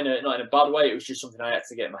 not in a bad way. It was just something I had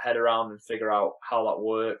to get my head around and figure out how that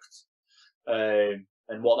worked, and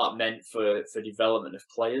what that meant for development of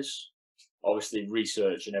players. Obviously,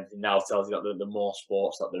 research and everything now tells you that the more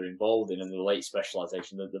sports that they're involved in and the late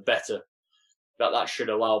specialisation, the better that should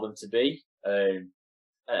allow them to be. And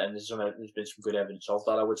there's been some good evidence of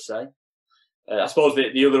that, I would say. I suppose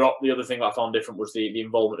the other thing that I found different was the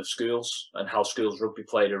involvement of schools and how schools rugby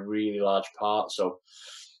played a really large part. So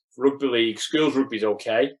rugby league, schools rugby is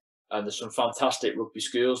okay, and there's some fantastic rugby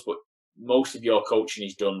schools, but most of your coaching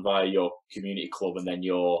is done via your community club, and then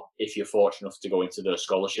if you're fortunate enough to go into their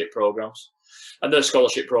scholarship programs. And those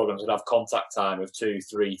scholarship programs would have contact time of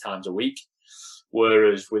 2-3 times a week,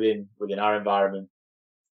 whereas within our environment,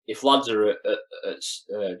 if lads are at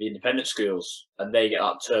the independent schools and they get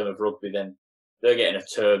that term of rugby, then they're getting a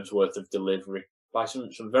term's worth of delivery by some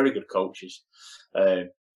very good coaches,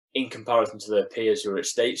 in comparison to their peers who are at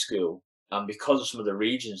state school. And because of some of the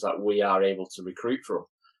regions that we are able to recruit from,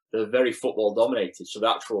 they're very football dominated. So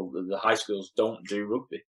the high schools don't do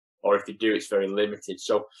rugby, or if they do, it's very limited.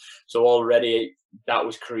 So already that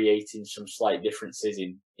was creating some slight differences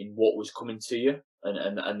in what was coming to you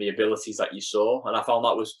and the abilities that you saw. And I found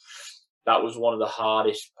that was one of the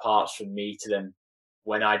hardest parts for me to then,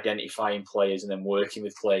 when identifying players and then working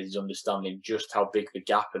with players, is understanding just how big the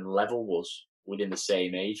gap and level was within the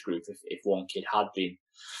same age group. If one kid had been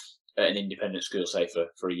at an independent school, say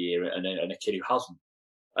for a year, and a kid who hasn't,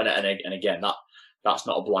 and again, that's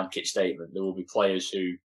not a blanket statement. There will be players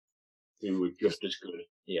who were just as good.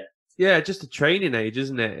 Yeah. Yeah, just the training age,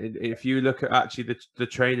 isn't it? If you look at actually the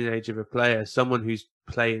training age of a player, someone who's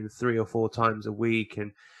playing 3 or 4 times a week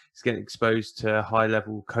and is getting exposed to high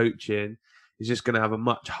level coaching is just going to have a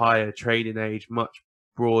much higher training age, much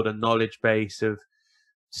broader knowledge base of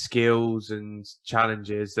skills and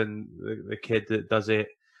challenges than the kid that does it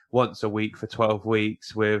once a week for 12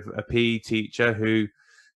 weeks with a PE teacher who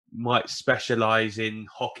might specialize in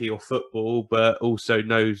hockey or football, but also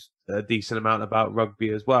knows a decent amount about rugby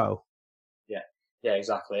as well. Yeah,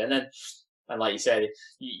 exactly. And like you said,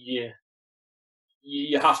 you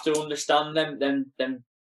have to understand them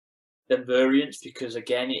variants, because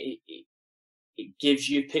again, it gives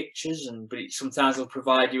you pictures, but it sometimes will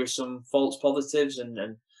provide you with some false positives and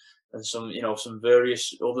some some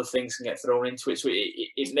various other things can get thrown into it. So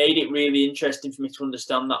it made it really interesting for me to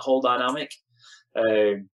understand that whole dynamic.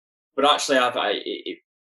 But actually,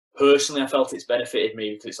 personally, I felt it's benefited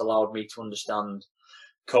me because it's allowed me to understand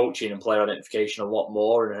coaching and player identification a lot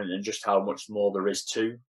more, and just how much more there is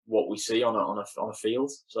to what we see on a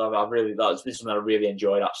field. So I've really, that's been something I really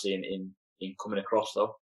enjoyed actually in coming across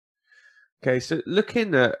though. Okay, so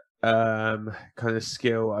looking at kind of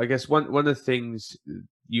skill, I guess one of the things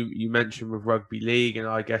you mentioned with rugby league, and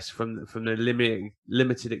I guess from the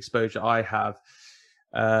limited exposure I have,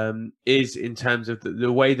 is in terms of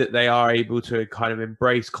the way that they are able to kind of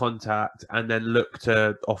embrace contact and then look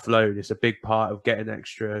to offload. It's a big part of getting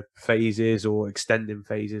extra phases or extending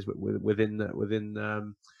phases within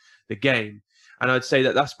the game. And I'd say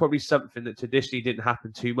that that's probably something that traditionally didn't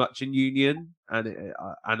happen too much in Union. And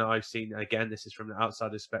I've seen, again, this is from the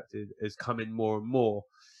outside perspective, is coming more and more.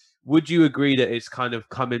 Would you agree that it's kind of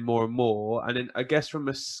coming more and more? And then I guess from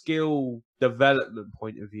a skill development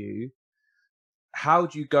point of view, how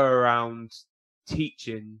do you go around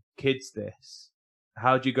teaching kids this?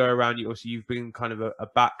 How do you go around? You've been kind of a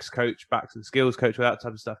backs coach, backs and skills coach, all that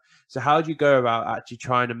type of stuff. So how do you go about actually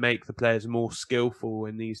trying to make the players more skillful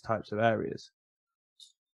in these types of areas?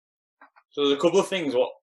 So there's a couple of things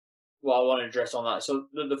what I want to address on that. So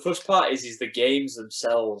the first part is the games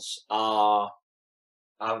themselves are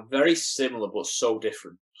very similar but so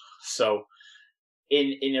different. So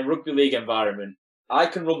in a rugby league environment, I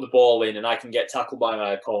can run the ball in and I can get tackled by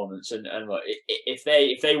my opponents, and if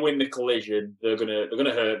they win the collision, they're gonna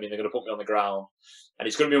hurt me. They're gonna put me on the ground, and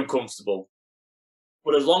it's gonna be uncomfortable.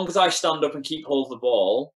 But as long as I stand up and keep hold of the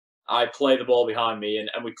ball, I play the ball behind me,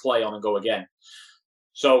 and we play on and go again.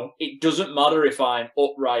 So it doesn't matter if I'm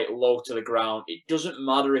upright, low to the ground. It doesn't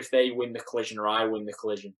matter if they win the collision or I win the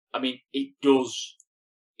collision. I mean, it does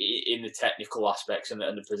in the technical aspects and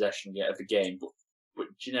the possession of the game, but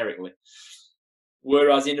generically.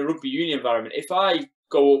 Whereas in a rugby union environment, if I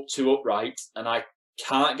go up too upright and I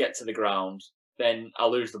can't get to the ground, then I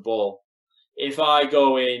lose the ball. If I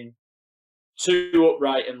go in too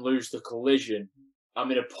upright and lose the collision,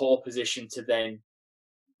 I'm in a poor position to then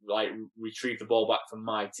retrieve the ball back from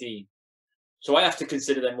my team. So I have to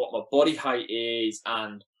consider then what my body height is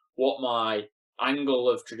and what my angle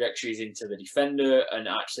of trajectory is into the defender, and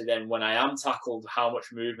actually then when I am tackled, how much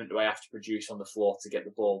movement do I have to produce on the floor to get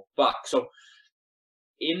the ball back. So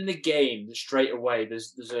in the game, straight away,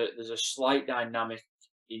 there's a slight dynamic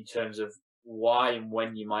in terms of why and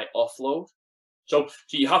when you might offload. So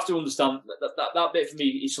you have to understand that bit for me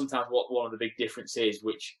is sometimes what one of the big differences is,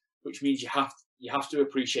 which means you have to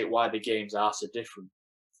appreciate why the games are so different.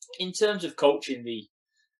 In terms of coaching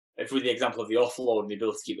for the example of the offload and the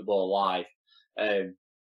ability to keep the ball alive,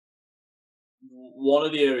 one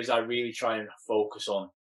of the areas I really try and focus on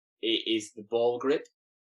is the ball grip.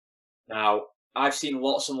 Now, I've seen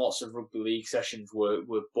lots and lots of rugby league sessions where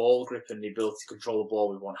ball grip and the ability to control the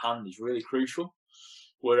ball with one hand is really crucial.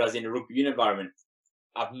 Whereas in a rugby union environment,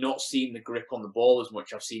 I've not seen the grip on the ball as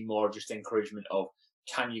much. I've seen more just encouragement of,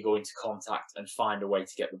 can you go into contact and find a way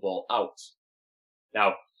to get the ball out?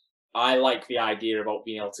 Now, I like the idea about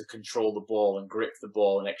being able to control the ball and grip the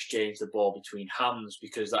ball and exchange the ball between hands,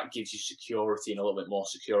 because that gives you security and a little bit more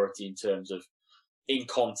security in terms of in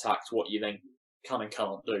contact, what you then can and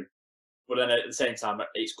cannot do. But then at the same time,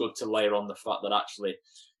 it's good to layer on the fact that actually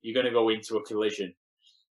you're going to go into a collision.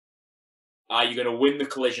 Are you going to win the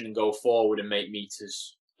collision and go forward and make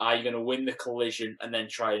meters? Are you going to win the collision and then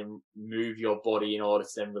try and move your body in order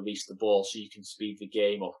to then release the ball so you can speed the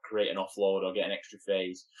game or create an offload or get an extra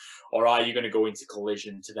phase? Or are you going to go into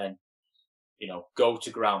collision to then, go to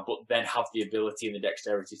ground, but then have the ability and the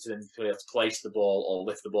dexterity to then be able to place the ball or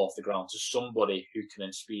lift the ball off the ground to somebody who can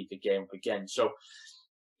then speed the game up again? So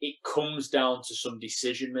it comes down to some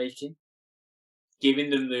decision making, giving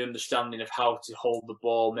them the understanding of how to hold the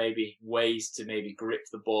ball, maybe ways to maybe grip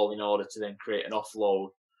the ball in order to then create an offload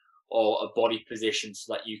or a body position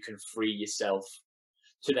so that you can free yourself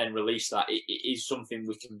to then release that. It is something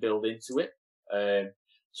we can build into it.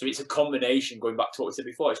 So it's a combination, going back to what we said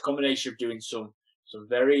before, it's a combination of doing some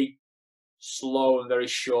very slow and very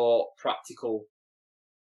short practical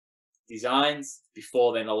designs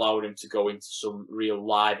before then allowing them to go into some real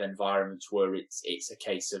live environments where it's a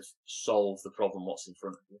case of solve the problem what's in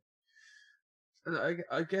front of you. And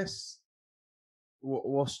I guess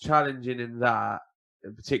what's challenging in that,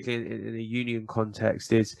 particularly in a union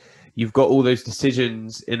context, is you've got all those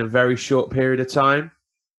decisions in a very short period of time.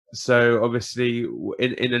 So obviously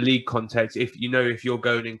in a league context, if you're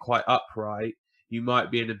going in quite upright, you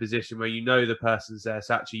might be in a position where the person's there,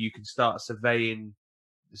 so actually you can start surveying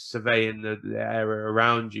the area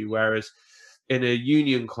around you. Whereas in a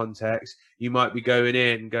union context, you might be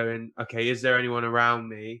going, okay, is there anyone around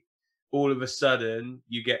me? All of a sudden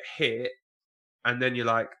you get hit, and then you're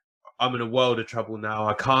like, I'm in a world of trouble now.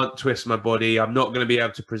 I can't twist my body. I'm not going to be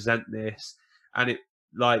able to present this. And it,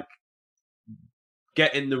 like,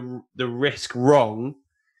 getting the risk wrong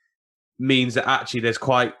means that actually there's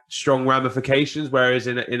quite strong ramifications. Whereas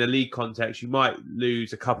in a league context, you might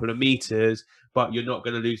lose a couple of meters, but you're not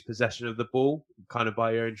going to lose possession of the ball kind of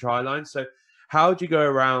by your own try line. So how do you go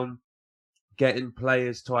around getting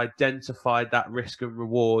players to identify that risk and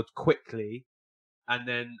reward quickly, and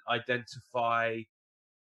then identify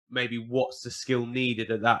maybe what's the skill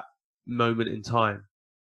needed at that moment in time?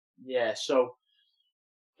 Yeah, so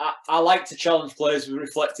I like to challenge players with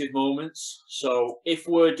reflective moments. So if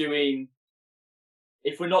we're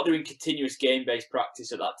not doing continuous game-based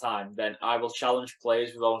practice at that time, then I will challenge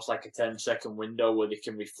players with almost like a 10-second window where they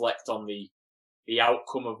can reflect on the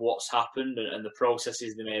outcome of what's happened and the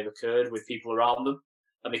processes that may have occurred with people around them.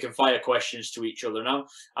 And they can fire questions to each other. Now,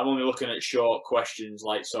 I'm only looking at short questions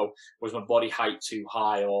like, so was my body height too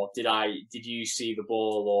high? Or did you see the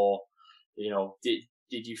ball? Or,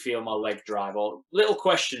 did you feel my leg drive? Or little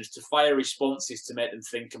questions to fire responses to make them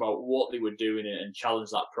think about what they were doing and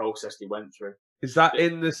challenge that process they went through. Is that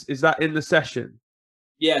in the session?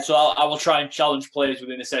 Yeah, so I will try and challenge players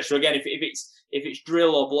within the session. So again, if it's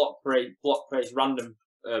drill or block praise, random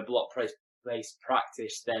block praise based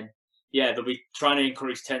practice, then yeah, they'll be trying to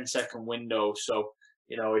encourage 10-second windows. So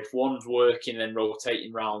if one's working, then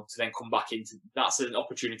rotating round to then come back into, that's an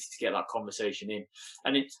opportunity to get that conversation in.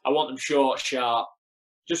 And I want them short, sharp,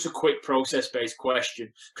 just a quick process based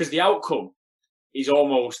question, because the outcome is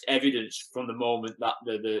almost evidence from the moment that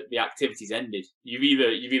the activity's ended. You've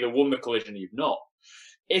either won the collision or you've not.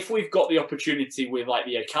 If we've got the opportunity with like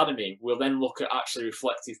the academy, we'll then look at actually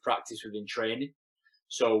reflective practice within training.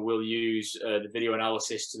 So we'll use the video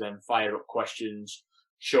analysis to then fire up questions,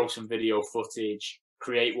 show some video footage,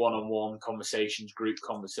 create one-on-one conversations, group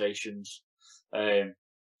conversations, and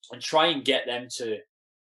try and get them to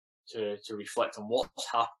reflect on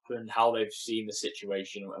what's happened, how they've seen the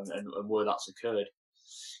situation, and where that's occurred.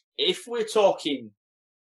 If we're talking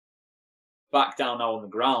back down now on the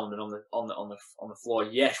ground and on the floor,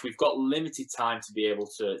 yes, we've got limited time to be able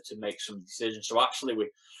to make some decisions. So actually, we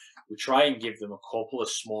try and give them a couple of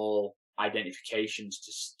small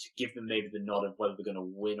identifications to give them maybe the nod of whether they're going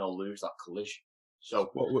to win or lose that collision.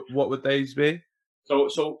 So what would those be? So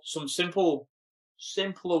some simpler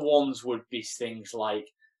ones would be things like,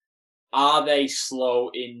 are they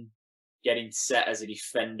slow in getting set as a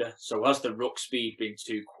defender? So has the ruck speed been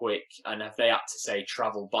too quick, and have they had to, say,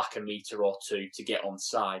 travel back a metre or two to get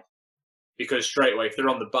onside? Because straight away, if they're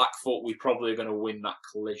on the back foot, we're probably going to win that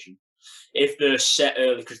collision. If they're set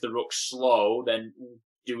early because the ruck's slow, then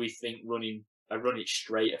do we think running it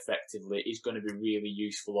straight effectively is going to be really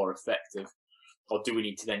useful or effective? Or do we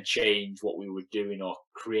need to then change what we were doing or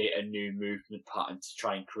create a new movement pattern to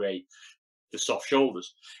try and create the soft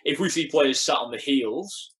shoulders? If we see players sat on the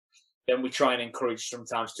heels, then we try and encourage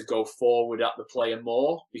sometimes to go forward at the player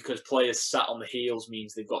more, because players sat on the heels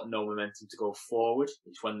means they've got no momentum to go forward.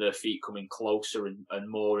 It's when their feet come in closer and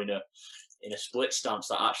more in a split stance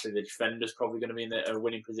that actually the defender's probably going to be in a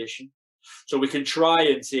winning position. So we can try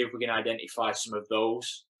and see if we can identify some of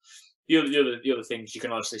those. The other things you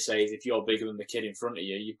can honestly say is, if you're bigger than the kid in front of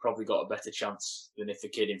you, you've probably got a better chance than if the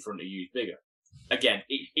kid in front of you is bigger. Again,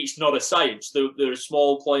 it's not a science. There are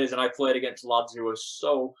small players, and I played against lads who were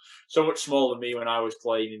so much smaller than me when I was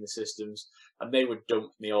playing in the systems, and they would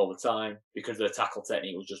dunk me all the time because their tackle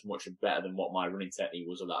technique was just much better than what my running technique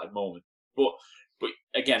was at that moment. But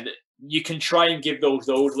again, you can try and give those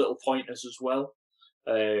little pointers as well,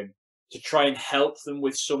 to try and help them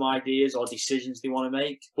with some ideas or decisions they want to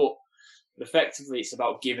make. But effectively, it's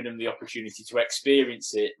about giving them the opportunity to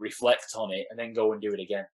experience it, reflect on it, and then go and do it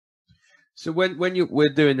again. So when we're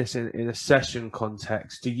doing this in a session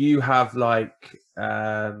context, do you have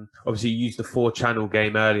obviously you used the 4-channel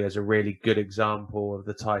game earlier as a really good example of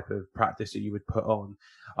the type of practice that you would put on?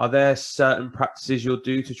 Are there certain practices you'll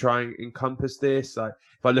do to try and encompass this? Like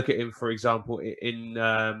if I look at him, for example, in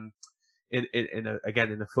a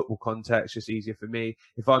football context, just easier for me.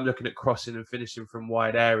 If I'm looking at crossing and finishing from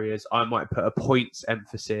wide areas, I might put a points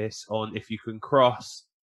emphasis on if you can cross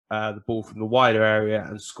the ball from the wider area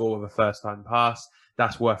and score with a first-time pass,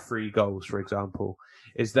 that's worth 3 goals, for example.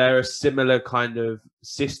 Is there a similar kind of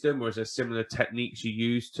system, or is there similar techniques you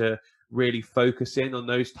use to really focus in on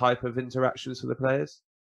those type of interactions for the players?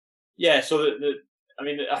 Yeah, so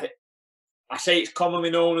I say it's commonly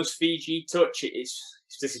known as Fiji touch.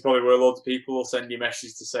 This is probably where loads of people will send you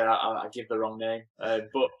messages to say I give the wrong name,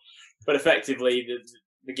 but effectively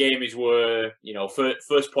the game is where,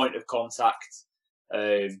 first point of contact.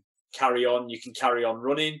 Carry on. You can carry on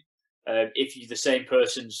running. If the same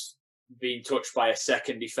person's being touched by a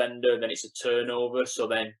second defender, then it's a turnover. So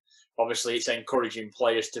then, obviously, it's encouraging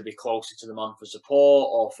players to be closer to the man for support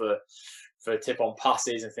or for tip-on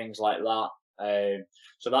passes and things like that.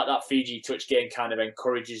 So that Fiji touch game kind of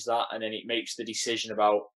encourages that, and then it makes the decision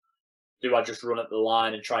about, do I just run at the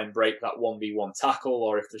line and try and break that 1v1 tackle,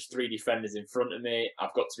 or if there's 3 defenders in front of me,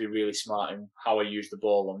 I've got to be really smart in how I use the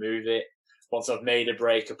ball or move it. Once I've made a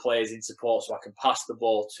break, a player's in support, so I can pass the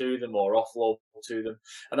ball to them or offload to them.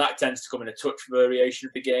 And that tends to come in a touch variation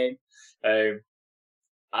of the game.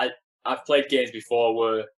 I've played games before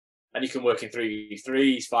where, and you can work in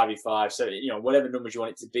 3v3s, 5v5, so, whatever numbers you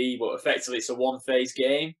want it to be, but effectively it's a one-phase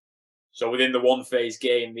game. So within the one-phase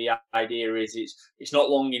game, the idea is it's not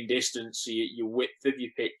long in distance, so your width of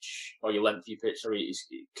your pitch, or your length of your pitch, sorry,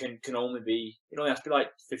 can only be, it only has to be like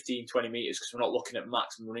 15, 20 metres, because we're not looking at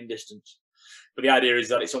maximum running distance. But the idea is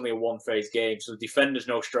that it's only a one-phase game, so the defenders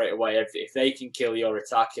know straight away if they can kill your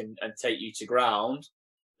attack and take you to ground,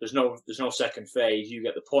 there's no second phase, you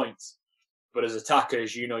get the points. But as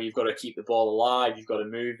attackers, you've got to keep the ball alive, you've got to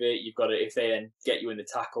move it, you've got to, if they then get you in the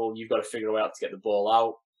tackle, you've got to figure out to get the ball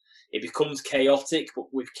out. It becomes chaotic,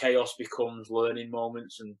 but with chaos becomes learning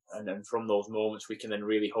moments, and from those moments we can then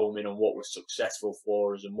really home in on what was successful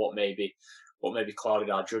for us and what maybe clouded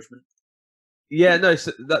our judgment. Yeah, no,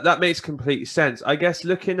 so that makes complete sense. I guess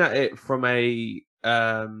looking at it from a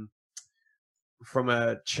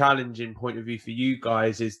challenging point of view for you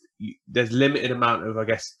guys is there's limited amount of, I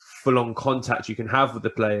guess, full-on contact you can have with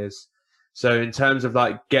the players. So in terms of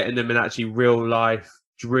like getting them in actually real life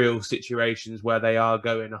drill situations where they are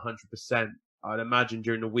going 100%, I'd imagine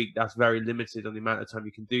during the week that's very limited on the amount of time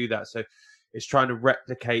you can do that. So it's trying to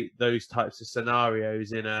replicate those types of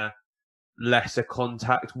scenarios in a lesser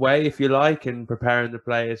contact way, if you like, and preparing the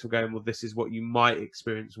players for going, well, this is what you might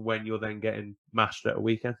experience when you're then getting mashed at a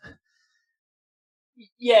weekend.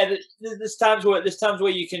 Yeah, there's times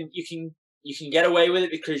where you can get away with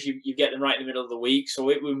it because you get them right in the middle of the week. So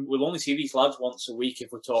we'll only see these lads once a week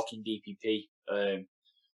if we're talking DPP.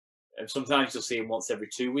 and sometimes you'll see them once every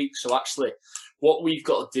 2 weeks. So actually, what we've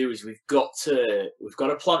got to do is we've got to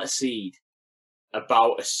plant a seed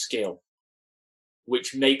about a skill,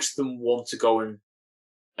 which makes them want to go and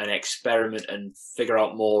experiment and figure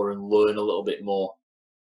out more and learn a little bit more.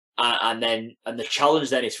 And the challenge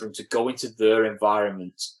then is for them to go into their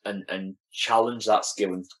environment and challenge that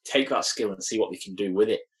skill and take that skill and see what they can do with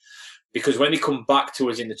it. Because when they come back to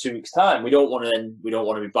us in the 2 weeks' time, we don't want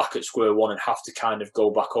to be back at square one and have to kind of go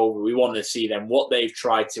back over. We want to see them what they've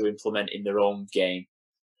tried to implement in their own game,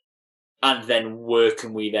 and then where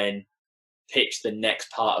can we then pitch the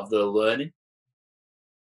next part of their learning.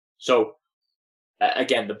 So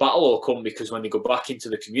again, the battle will come because when they go back into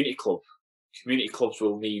the community clubs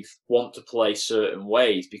will want to play certain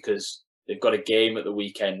ways because they've got a game at the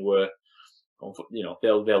weekend where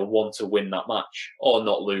they'll want to win that match or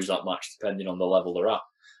not lose that match depending on the level they're at,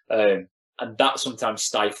 and that sometimes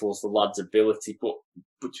stifles the lads' ability. But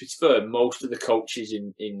to be fair, most of the coaches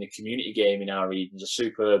in the community game in our regions are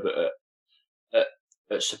superb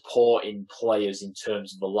at supporting players in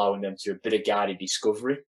terms of allowing them to do a bit of guided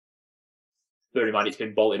discovery. Bear in mind, it's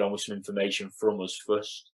been bolted on with some information from us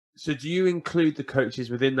first. So do you include the coaches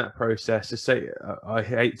within that process? To say, I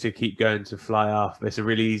hate to keep going to fly half. It's a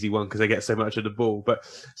really easy one because they get so much of the ball. But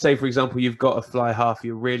say, for example, you've got a fly half.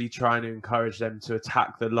 You're really trying to encourage them to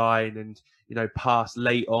attack the line and, pass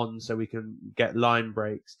late on so we can get line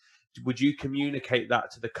breaks. Would you communicate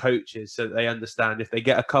that to the coaches so that they understand if they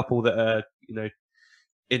get a couple that are,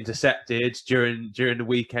 intercepted during the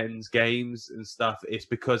weekend's games and stuff, it's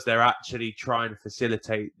because they're actually trying to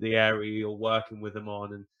facilitate the area you're working with them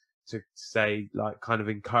on, and to say, like, kind of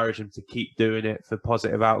encourage them to keep doing it for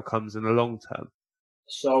positive outcomes in the long term?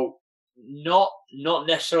 So not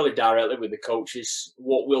necessarily directly with the coaches.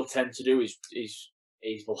 What we'll tend to do is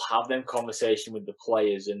we'll have them conversation with the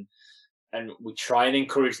players, and we try and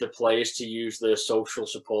encourage the players to use their social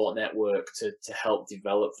support network to help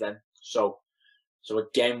develop them. So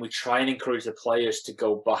again, we try and encourage the players to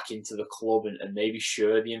go back into the club and maybe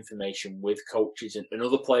share the information with coaches and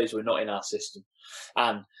other players who are not in our system,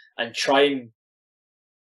 and try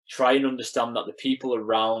and understand that the people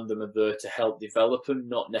around them are there to help develop them,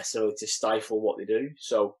 not necessarily to stifle what they do.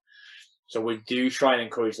 So we do try and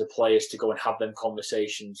encourage the players to go and have them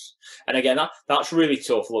conversations. And again, that's really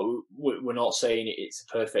tough. Look, we're not saying it's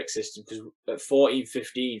a perfect system, because at 14,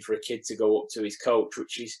 15, for a kid to go up to his coach,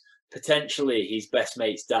 which is potentially his best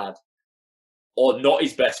mate's dad, or not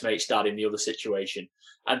his best mate's dad in the other situation,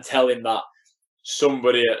 and tell him that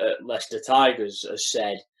somebody at Leicester Tigers has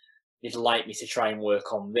said they'd like me to try and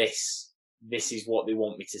work on this. This is what they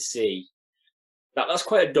want me to see. That's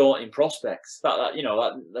quite a daunting prospect.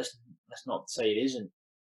 Let's not say it isn't.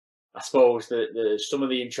 I suppose that some of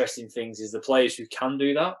the interesting things is the players who can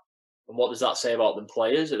do that, and what does that say about them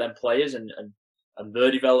players and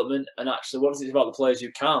their development, and actually what does it say about the players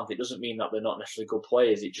who can't? It doesn't mean that they're not necessarily good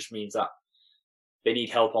players. It just means that they need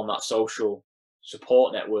help on that social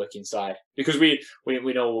support network inside. Because we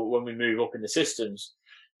know when we move up in the systems,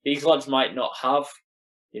 these lads might not have,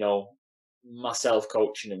 myself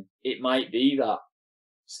coaching them. It might be that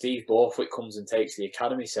Steve Borthwick comes and takes the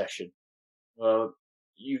academy session. Well,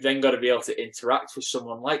 you've then got to be able to interact with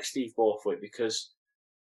someone like Steve Borthwick because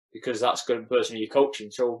that's the person you're coaching.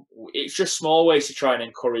 So it's just small ways to try and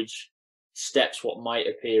encourage steps what might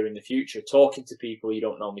appear in the future. Talking to people you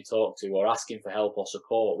don't normally talk to, or asking for help or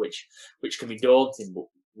support, which can be daunting, but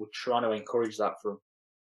we're trying to encourage that from.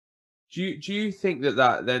 Do you think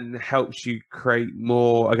that then helps you create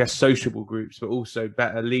more, I guess, sociable groups, but also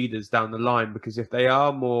better leaders down the line? Because if they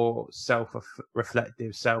are more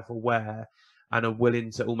self-reflective, self-aware, and are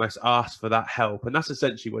willing to almost ask for that help, and that's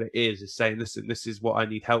essentially what it is saying, listen, this is what I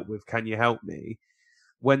need help with, can you help me?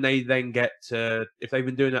 When they then get to, if they've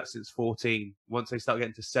been doing that since 14, once they start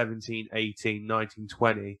getting to 17, 18, 19,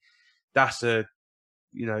 20, that's a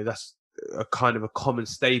kind of a common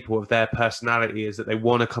staple of their personality, is that they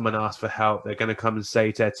want to come and ask for help. They're going to come and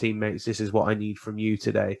say to their teammates, this is what I need from you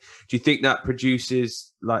today. Do you think that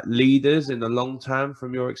produces like leaders in the long term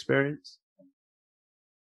from your experience?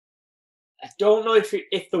 I don't know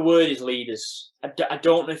if the word is leaders. I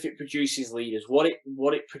don't know if it produces leaders. What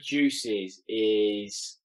it produces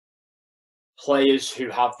is players who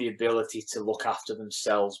have the ability to look after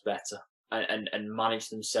themselves better and manage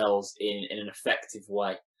themselves in an effective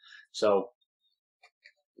way. So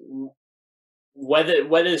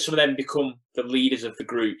whether some of them become the leaders of the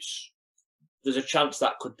groups, there's a chance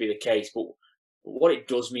that could be the case. But what it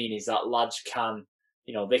does mean is that lads can,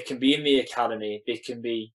 they can be in the academy, they can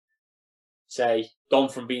be, say, gone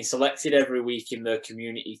from being selected every week in their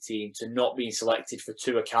community team to not being selected for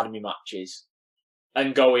 2 academy matches,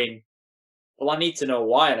 and going well, I need to know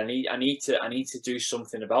why, and I need to do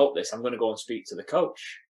something about this. I'm going to go and speak to the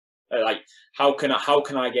coach. Like, how can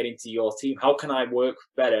I get into your team? How can I work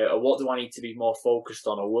better? Or what do I need to be more focused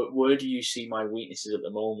on? Or where do you see my weaknesses at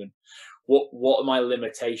the moment? What are my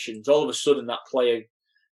limitations? All of a sudden, that player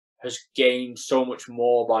has gained so much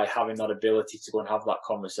more by having that ability to go and have that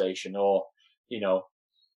conversation, or you know,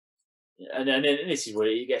 and then this is where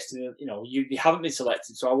it gets to, you haven't been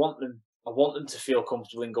selected, so I want them to feel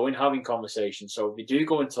comfortable in going having conversations. So if they do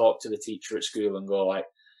go and talk to the teacher at school and go like,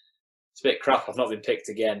 it's a bit crap, I've not been picked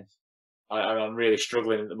again, I'm really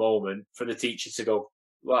struggling at the moment, for the teacher to go,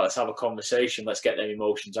 well, let's have a conversation, let's get them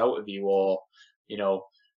emotions out of you, or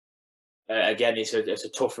again, it's a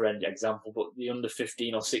tougher end example, but the under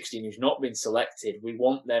 15 or 16 who's not been selected, we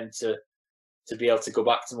want them to be able to go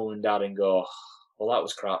back to mum and dad and go, well, that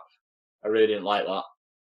was crap, I really didn't like that.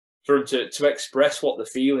 For them to express what they're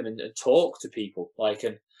feeling and talk to people, like,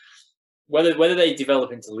 and whether they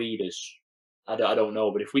develop into leaders, I don't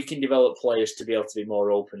know. But if we can develop players to be able to be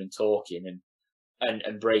more open and talking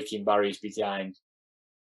and breaking barriers behind,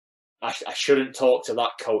 I shouldn't talk to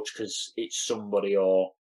that coach because it's somebody,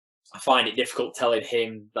 or I find it difficult telling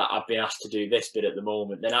him that I've been asked to do this bit at the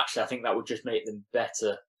moment. Then actually, I think that would just make them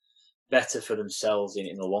better for themselves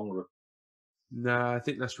in the long run. No, I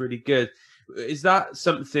think that's really good. Is that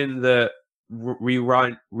something that,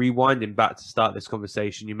 rewinding back to start this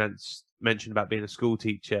conversation, you mentioned about being a school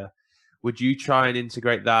teacher? Would you try and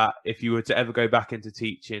integrate that if you were to ever go back into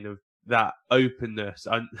teaching, of that openness?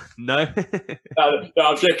 No? No,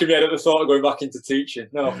 I'm shaking my head at the thought of going back into teaching.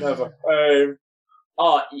 No, never.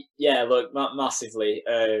 Yeah, look, massively.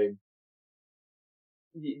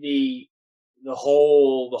 The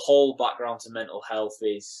whole background to mental health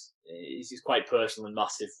is quite personal and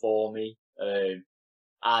massive for me, and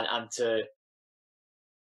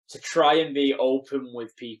to try and be open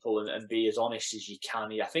with people and be as honest as you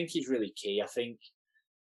can, I think is really key. I think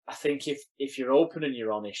if you're open and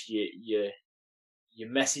you're honest, your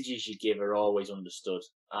messages you give are always understood,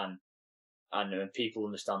 and people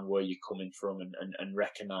understand where you're coming from, and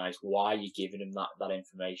recognize why you're giving them that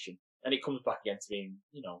information. And it comes back again to being,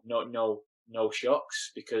 no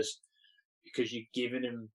shocks, because you're giving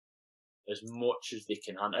them as much as they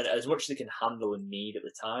can handle, as much as they can handle and need at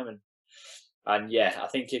the time. And yeah, I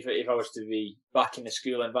think if I was to be back in the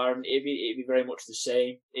school environment, it'd be very much the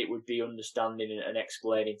same. It would be understanding and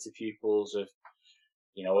explaining to pupils of,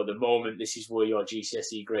 at the moment, this is where your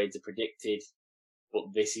GCSE grades are predicted, but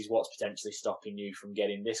this is what's potentially stopping you from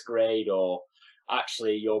getting this grade, or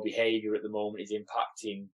actually your behaviour at the moment is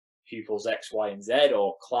impacting pupils X, Y, and Z,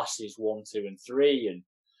 or classes 1, 2, and 3, and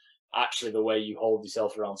actually the way you hold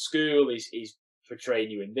yourself around school is portraying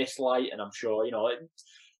you in this light. And I'm sure,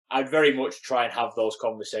 I'd very much try and have those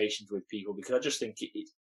conversations with people, because I just think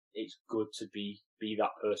it's good to be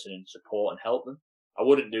that person and support and help them. I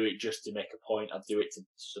wouldn't do it just to make a point. I'd do it to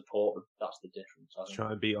support them. That's the difference.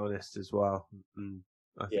 Try and be honest as well.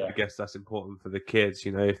 I Yeah. guess that's important for the kids.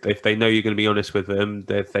 If they know you're going to be honest with them,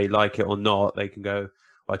 if they like it or not, they can go,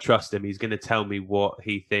 I trust him. He's going to tell me what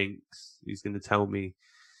he thinks. He's going to tell me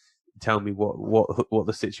what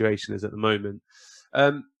the situation is at the moment.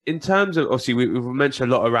 In terms of, obviously, we've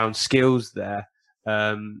mentioned a lot around skills there,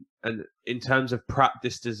 and in terms of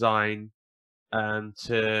practice design,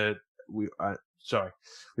 we've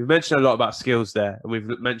mentioned a lot about skills there, and we've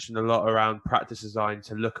mentioned a lot around practice design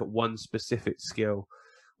to look at one specific skill.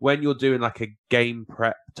 When you're doing like a game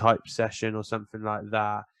prep type session or something like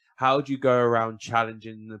that, how do you go around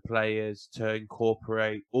challenging the players to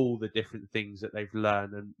incorporate all the different things that they've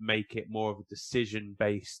learned and make it more of a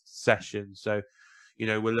decision-based session? So,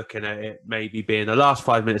 we're looking at it maybe being the last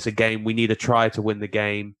 5 minutes of game, we need to try to win the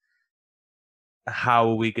game. How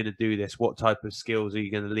are we going to do this? What type of skills are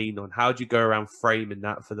you going to lean on? How do you go around framing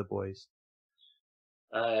that for the boys?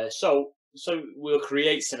 So we'll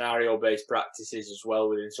create scenario-based practices as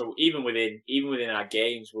well So even within our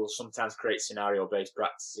games, we'll sometimes create scenario-based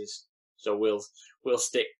practices. So we'll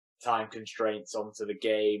stick time constraints onto the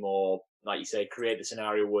game, or like you say, create the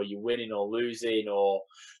scenario where you're winning or losing, or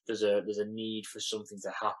there's a need for something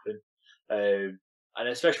to happen. And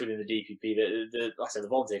especially within the DPP, like I said, the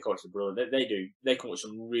volunteer coaches are brilliant. They come up with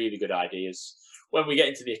some really good ideas. When we get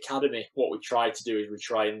into the academy, what we try to do is we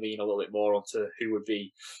try and lean a little bit more onto who would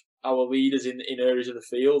be our leaders in areas of the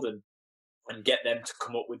field, and get them to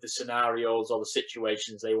come up with the scenarios or the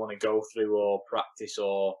situations they want to go through, or practice,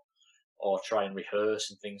 or try and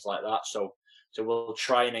rehearse and things like that. So we'll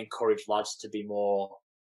try and encourage lads to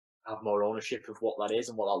have more ownership of what that is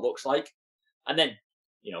and what that looks like. And then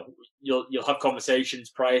you'll have conversations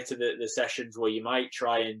prior to the sessions where you might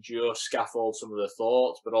try and just scaffold some of the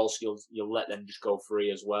thoughts, but also you'll let them just go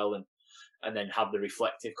free as well, and then have the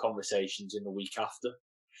reflective conversations in the week after.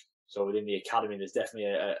 So within the academy, there's definitely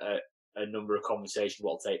a number of conversations that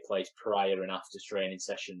will take place prior and after training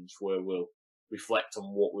sessions where we'll reflect on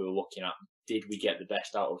what we were looking at. Did we get the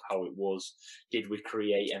best out of how it was? Did we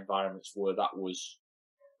create environments where that was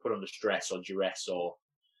put under stress or duress, or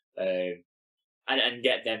and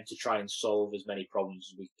get them to try and solve as many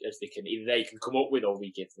problems as they can, either they can come up with or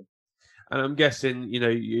we give them. And I'm guessing,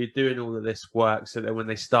 you're doing all of this work so that when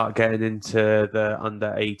they start getting into the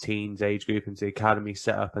under 18s age group, into the academy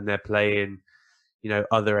setup, and they're playing,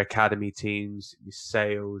 other academy teams,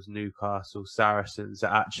 Sales, Newcastle, Saracens,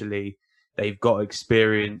 that actually they've got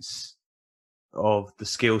experience of the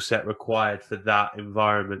skill set required for that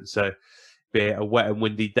environment. So be it a wet and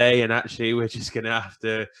windy day, and actually we're just going to have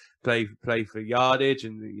to play for yardage,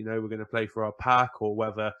 and we're going to play for our pack, or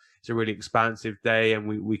whether it's a really expansive day and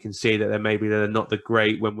we can see that they're not the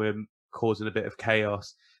great when we're causing a bit of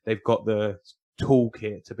chaos. They've got the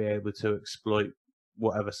toolkit to be able to exploit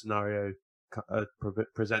whatever scenario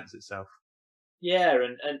presents itself. Yeah,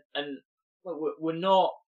 and we're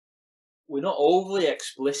not overly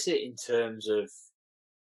explicit in terms of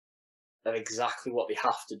exactly what they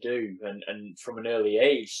have to do, and from an early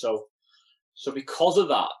age. So because of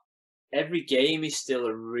that, every game is still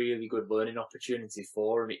a really good learning opportunity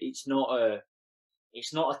for them. It's not a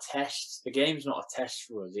test. The game's not a test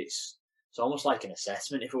for us. It's almost like an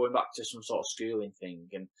assessment if we went back to some sort of schooling thing.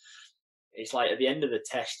 And it's like at the end of the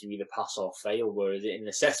test, you either pass or fail. Whereas in an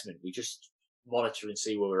assessment, we just monitor and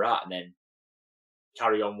see where we're at, and then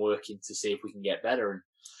carry on working to see if we can get better.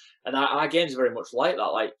 And our game's very much like that.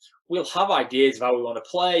 Like, we'll have ideas of how we want to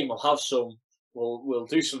play, and we'll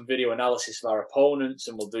do some video analysis of our opponents,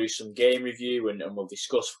 and we'll do some game review, and we'll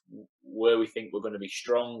discuss where we think we're going to be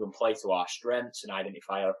strong and play to our strengths and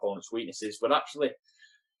identify our opponent's weaknesses. But actually,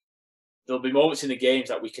 there'll be moments in the games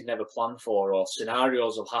that we could never plan for, or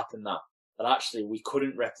scenarios will happen that actually we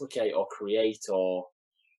couldn't replicate or create, or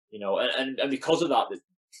and because of that, the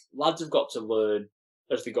lads have got to learn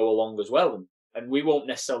as they go along as well. And we won't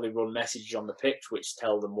necessarily run messages on the pitch which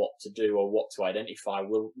tell them what to do or what to identify.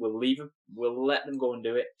 We'll leave them. We'll let them go and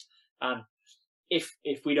do it. And if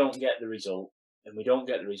we don't get the result, then we don't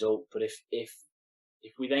get the result. But if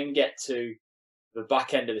we then get to the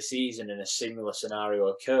back end of the season and a similar scenario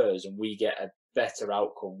occurs and we get a better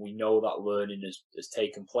outcome, we know that learning has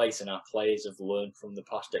taken place and our players have learned from the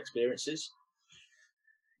past experiences.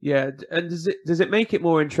 Yeah, and does it make it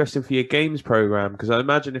more interesting for your games program? Because I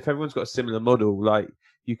imagine if everyone's got a similar model, like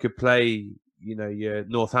you could play, your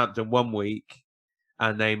Northampton one week,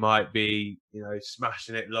 and they might be,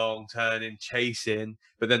 smashing it long, turning, chasing,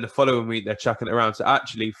 but then the following week they're chucking it around. So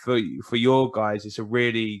actually, for your guys, it's a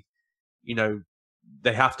really,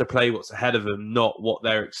 they have to play what's ahead of them, not what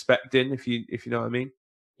they're expecting. If you know what I mean?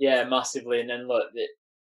 Yeah, massively. And then look,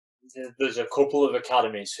 there's a couple of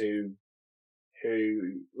academies who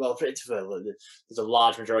there's a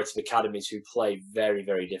large majority of academies who play very,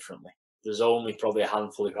 very differently. There's only probably a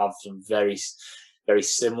handful who have some very, very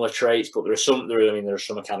similar traits, but there are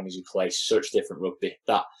some academies who play such different rugby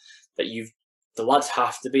that the lads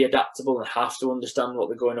have to be adaptable and have to understand what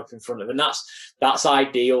they're going up in front of, and that's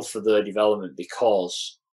ideal for their development,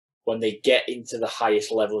 because when they get into the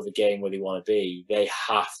highest level of the game where they want to be, they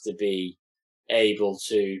have to be able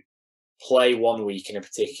to play one week in a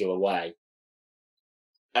particular way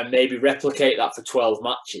and maybe replicate that for 12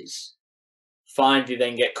 matches. Finally,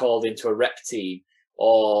 then get called into a rep team,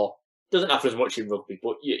 or doesn't happen as much in rugby,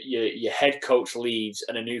 but your head coach leaves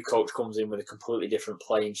and a new coach comes in with a completely different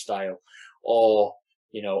playing style, or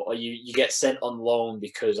you get sent on loan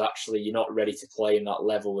because actually you're not ready to play in that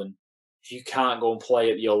level, and if you can't go and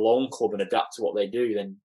play at your loan club and adapt to what they do,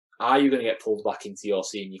 then are you going to get pulled back into your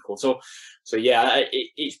senior club? So yeah,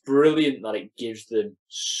 it's brilliant that it gives them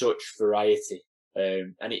such variety.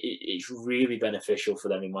 And it's really beneficial for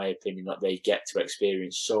them, in my opinion, that they get to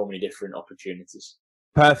experience so many different opportunities.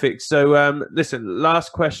 Perfect. So, listen,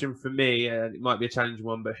 last question for me, and it might be a challenging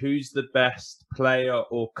one, but who's the best player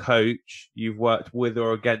or coach you've worked with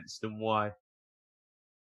or against, and why?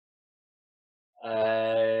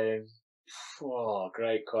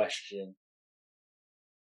 Great question.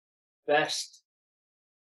 Best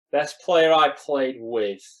player I played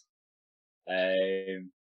with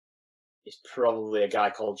is probably a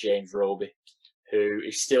guy called James Roby, who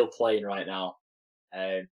is still playing right now.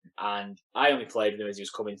 And I only played with him as he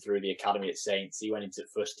was coming through the academy at Saints. He went into the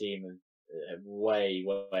first team and way,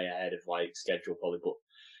 way ahead of schedule probably, but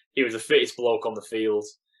he was the fittest bloke on the field.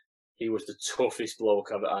 he was the toughest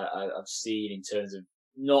bloke I've seen in terms of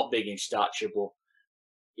not big in stature, but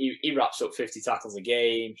he wraps up 50 tackles a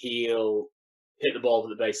game. He'll hit the ball at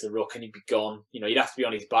the base of the ruck and he'd be gone. You'd have to be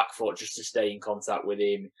on his back foot just to stay in contact with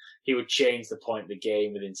him. He would change the point of the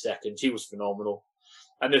game within seconds. He was phenomenal.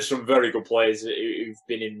 And there's some very good players who've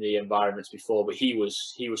been in the environments before, but he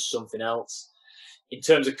was something else. In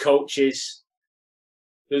terms of coaches,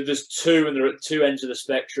 there's two, and they're at two ends of the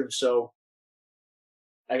spectrum. So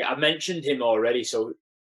I mentioned him already. So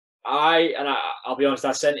I'll be honest,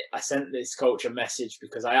 I sent this coach a message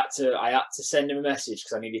because I had to send him a message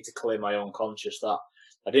because I needed to clear my own conscience that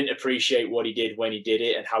I didn't appreciate what he did when he did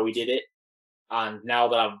it and how he did it. And now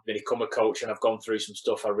that I've become a coach and I've gone through some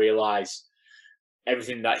stuff, I realise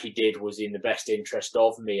everything that he did was in the best interest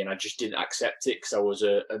of me, and I just didn't accept it because I was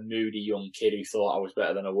a moody young kid who thought I was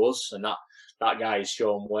better than I was. And that guy is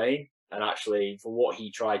Sean Wayne. And actually, for what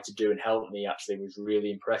he tried to do and help me, actually was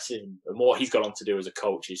really impressive. And what he's got on to do as a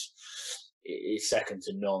coach is second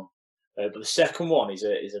to none. But the second one is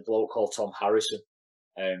a bloke called Tom Harrison.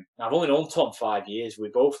 I've only known Tom 5 years. We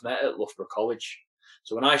both met at Loughborough College.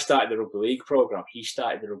 So when I started the rugby league program, he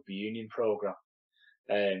started the rugby union program.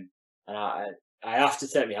 And I have to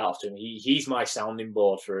take my hat off to him. He's my sounding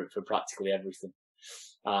board for practically everything.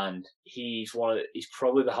 And he's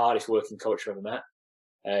probably the hardest working coach I've ever met.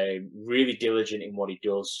 Really diligent in what he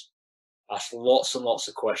does, asks lots and lots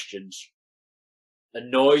of questions,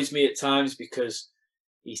 annoys me at times because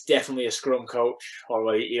he's definitely a scrum coach,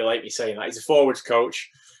 or he'll hate me saying that. He's a forwards coach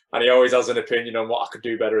and he always has an opinion on what I could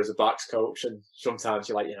do better as a backs coach, and sometimes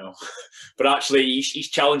you're like, but actually he's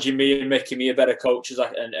challenging me and making me a better coach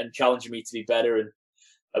and challenging me to be better,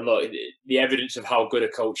 and look, the evidence of how good a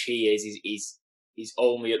coach he is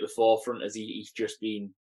only at the forefront as he's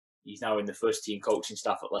now in the first team coaching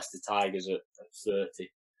staff at Leicester Tigers at 30.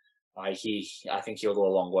 I think he'll go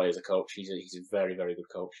a long way as a coach. He's a very, very good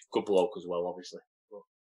coach. Good bloke as well, obviously.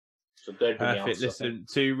 So perfect. Listen,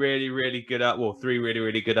 two really, really good, three really,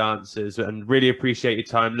 really good answers, and really appreciate your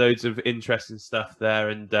time. Loads of interesting stuff there,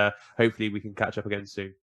 and hopefully we can catch up again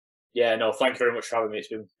soon. Yeah, no, thank you very much for having me.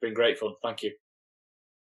 It's been great fun. Thank you.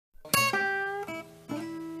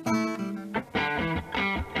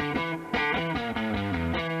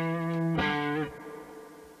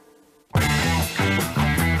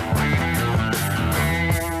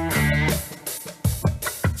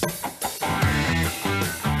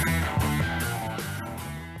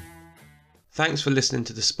 Thanks for listening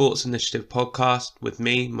to the Sports Initiative podcast with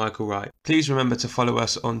me, Michael Wright. Please remember to follow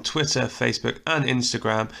us on Twitter, Facebook and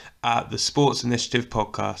Instagram at the Sports Initiative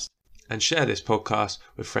Podcast, and share this podcast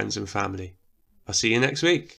with friends and family. I'll see you next week.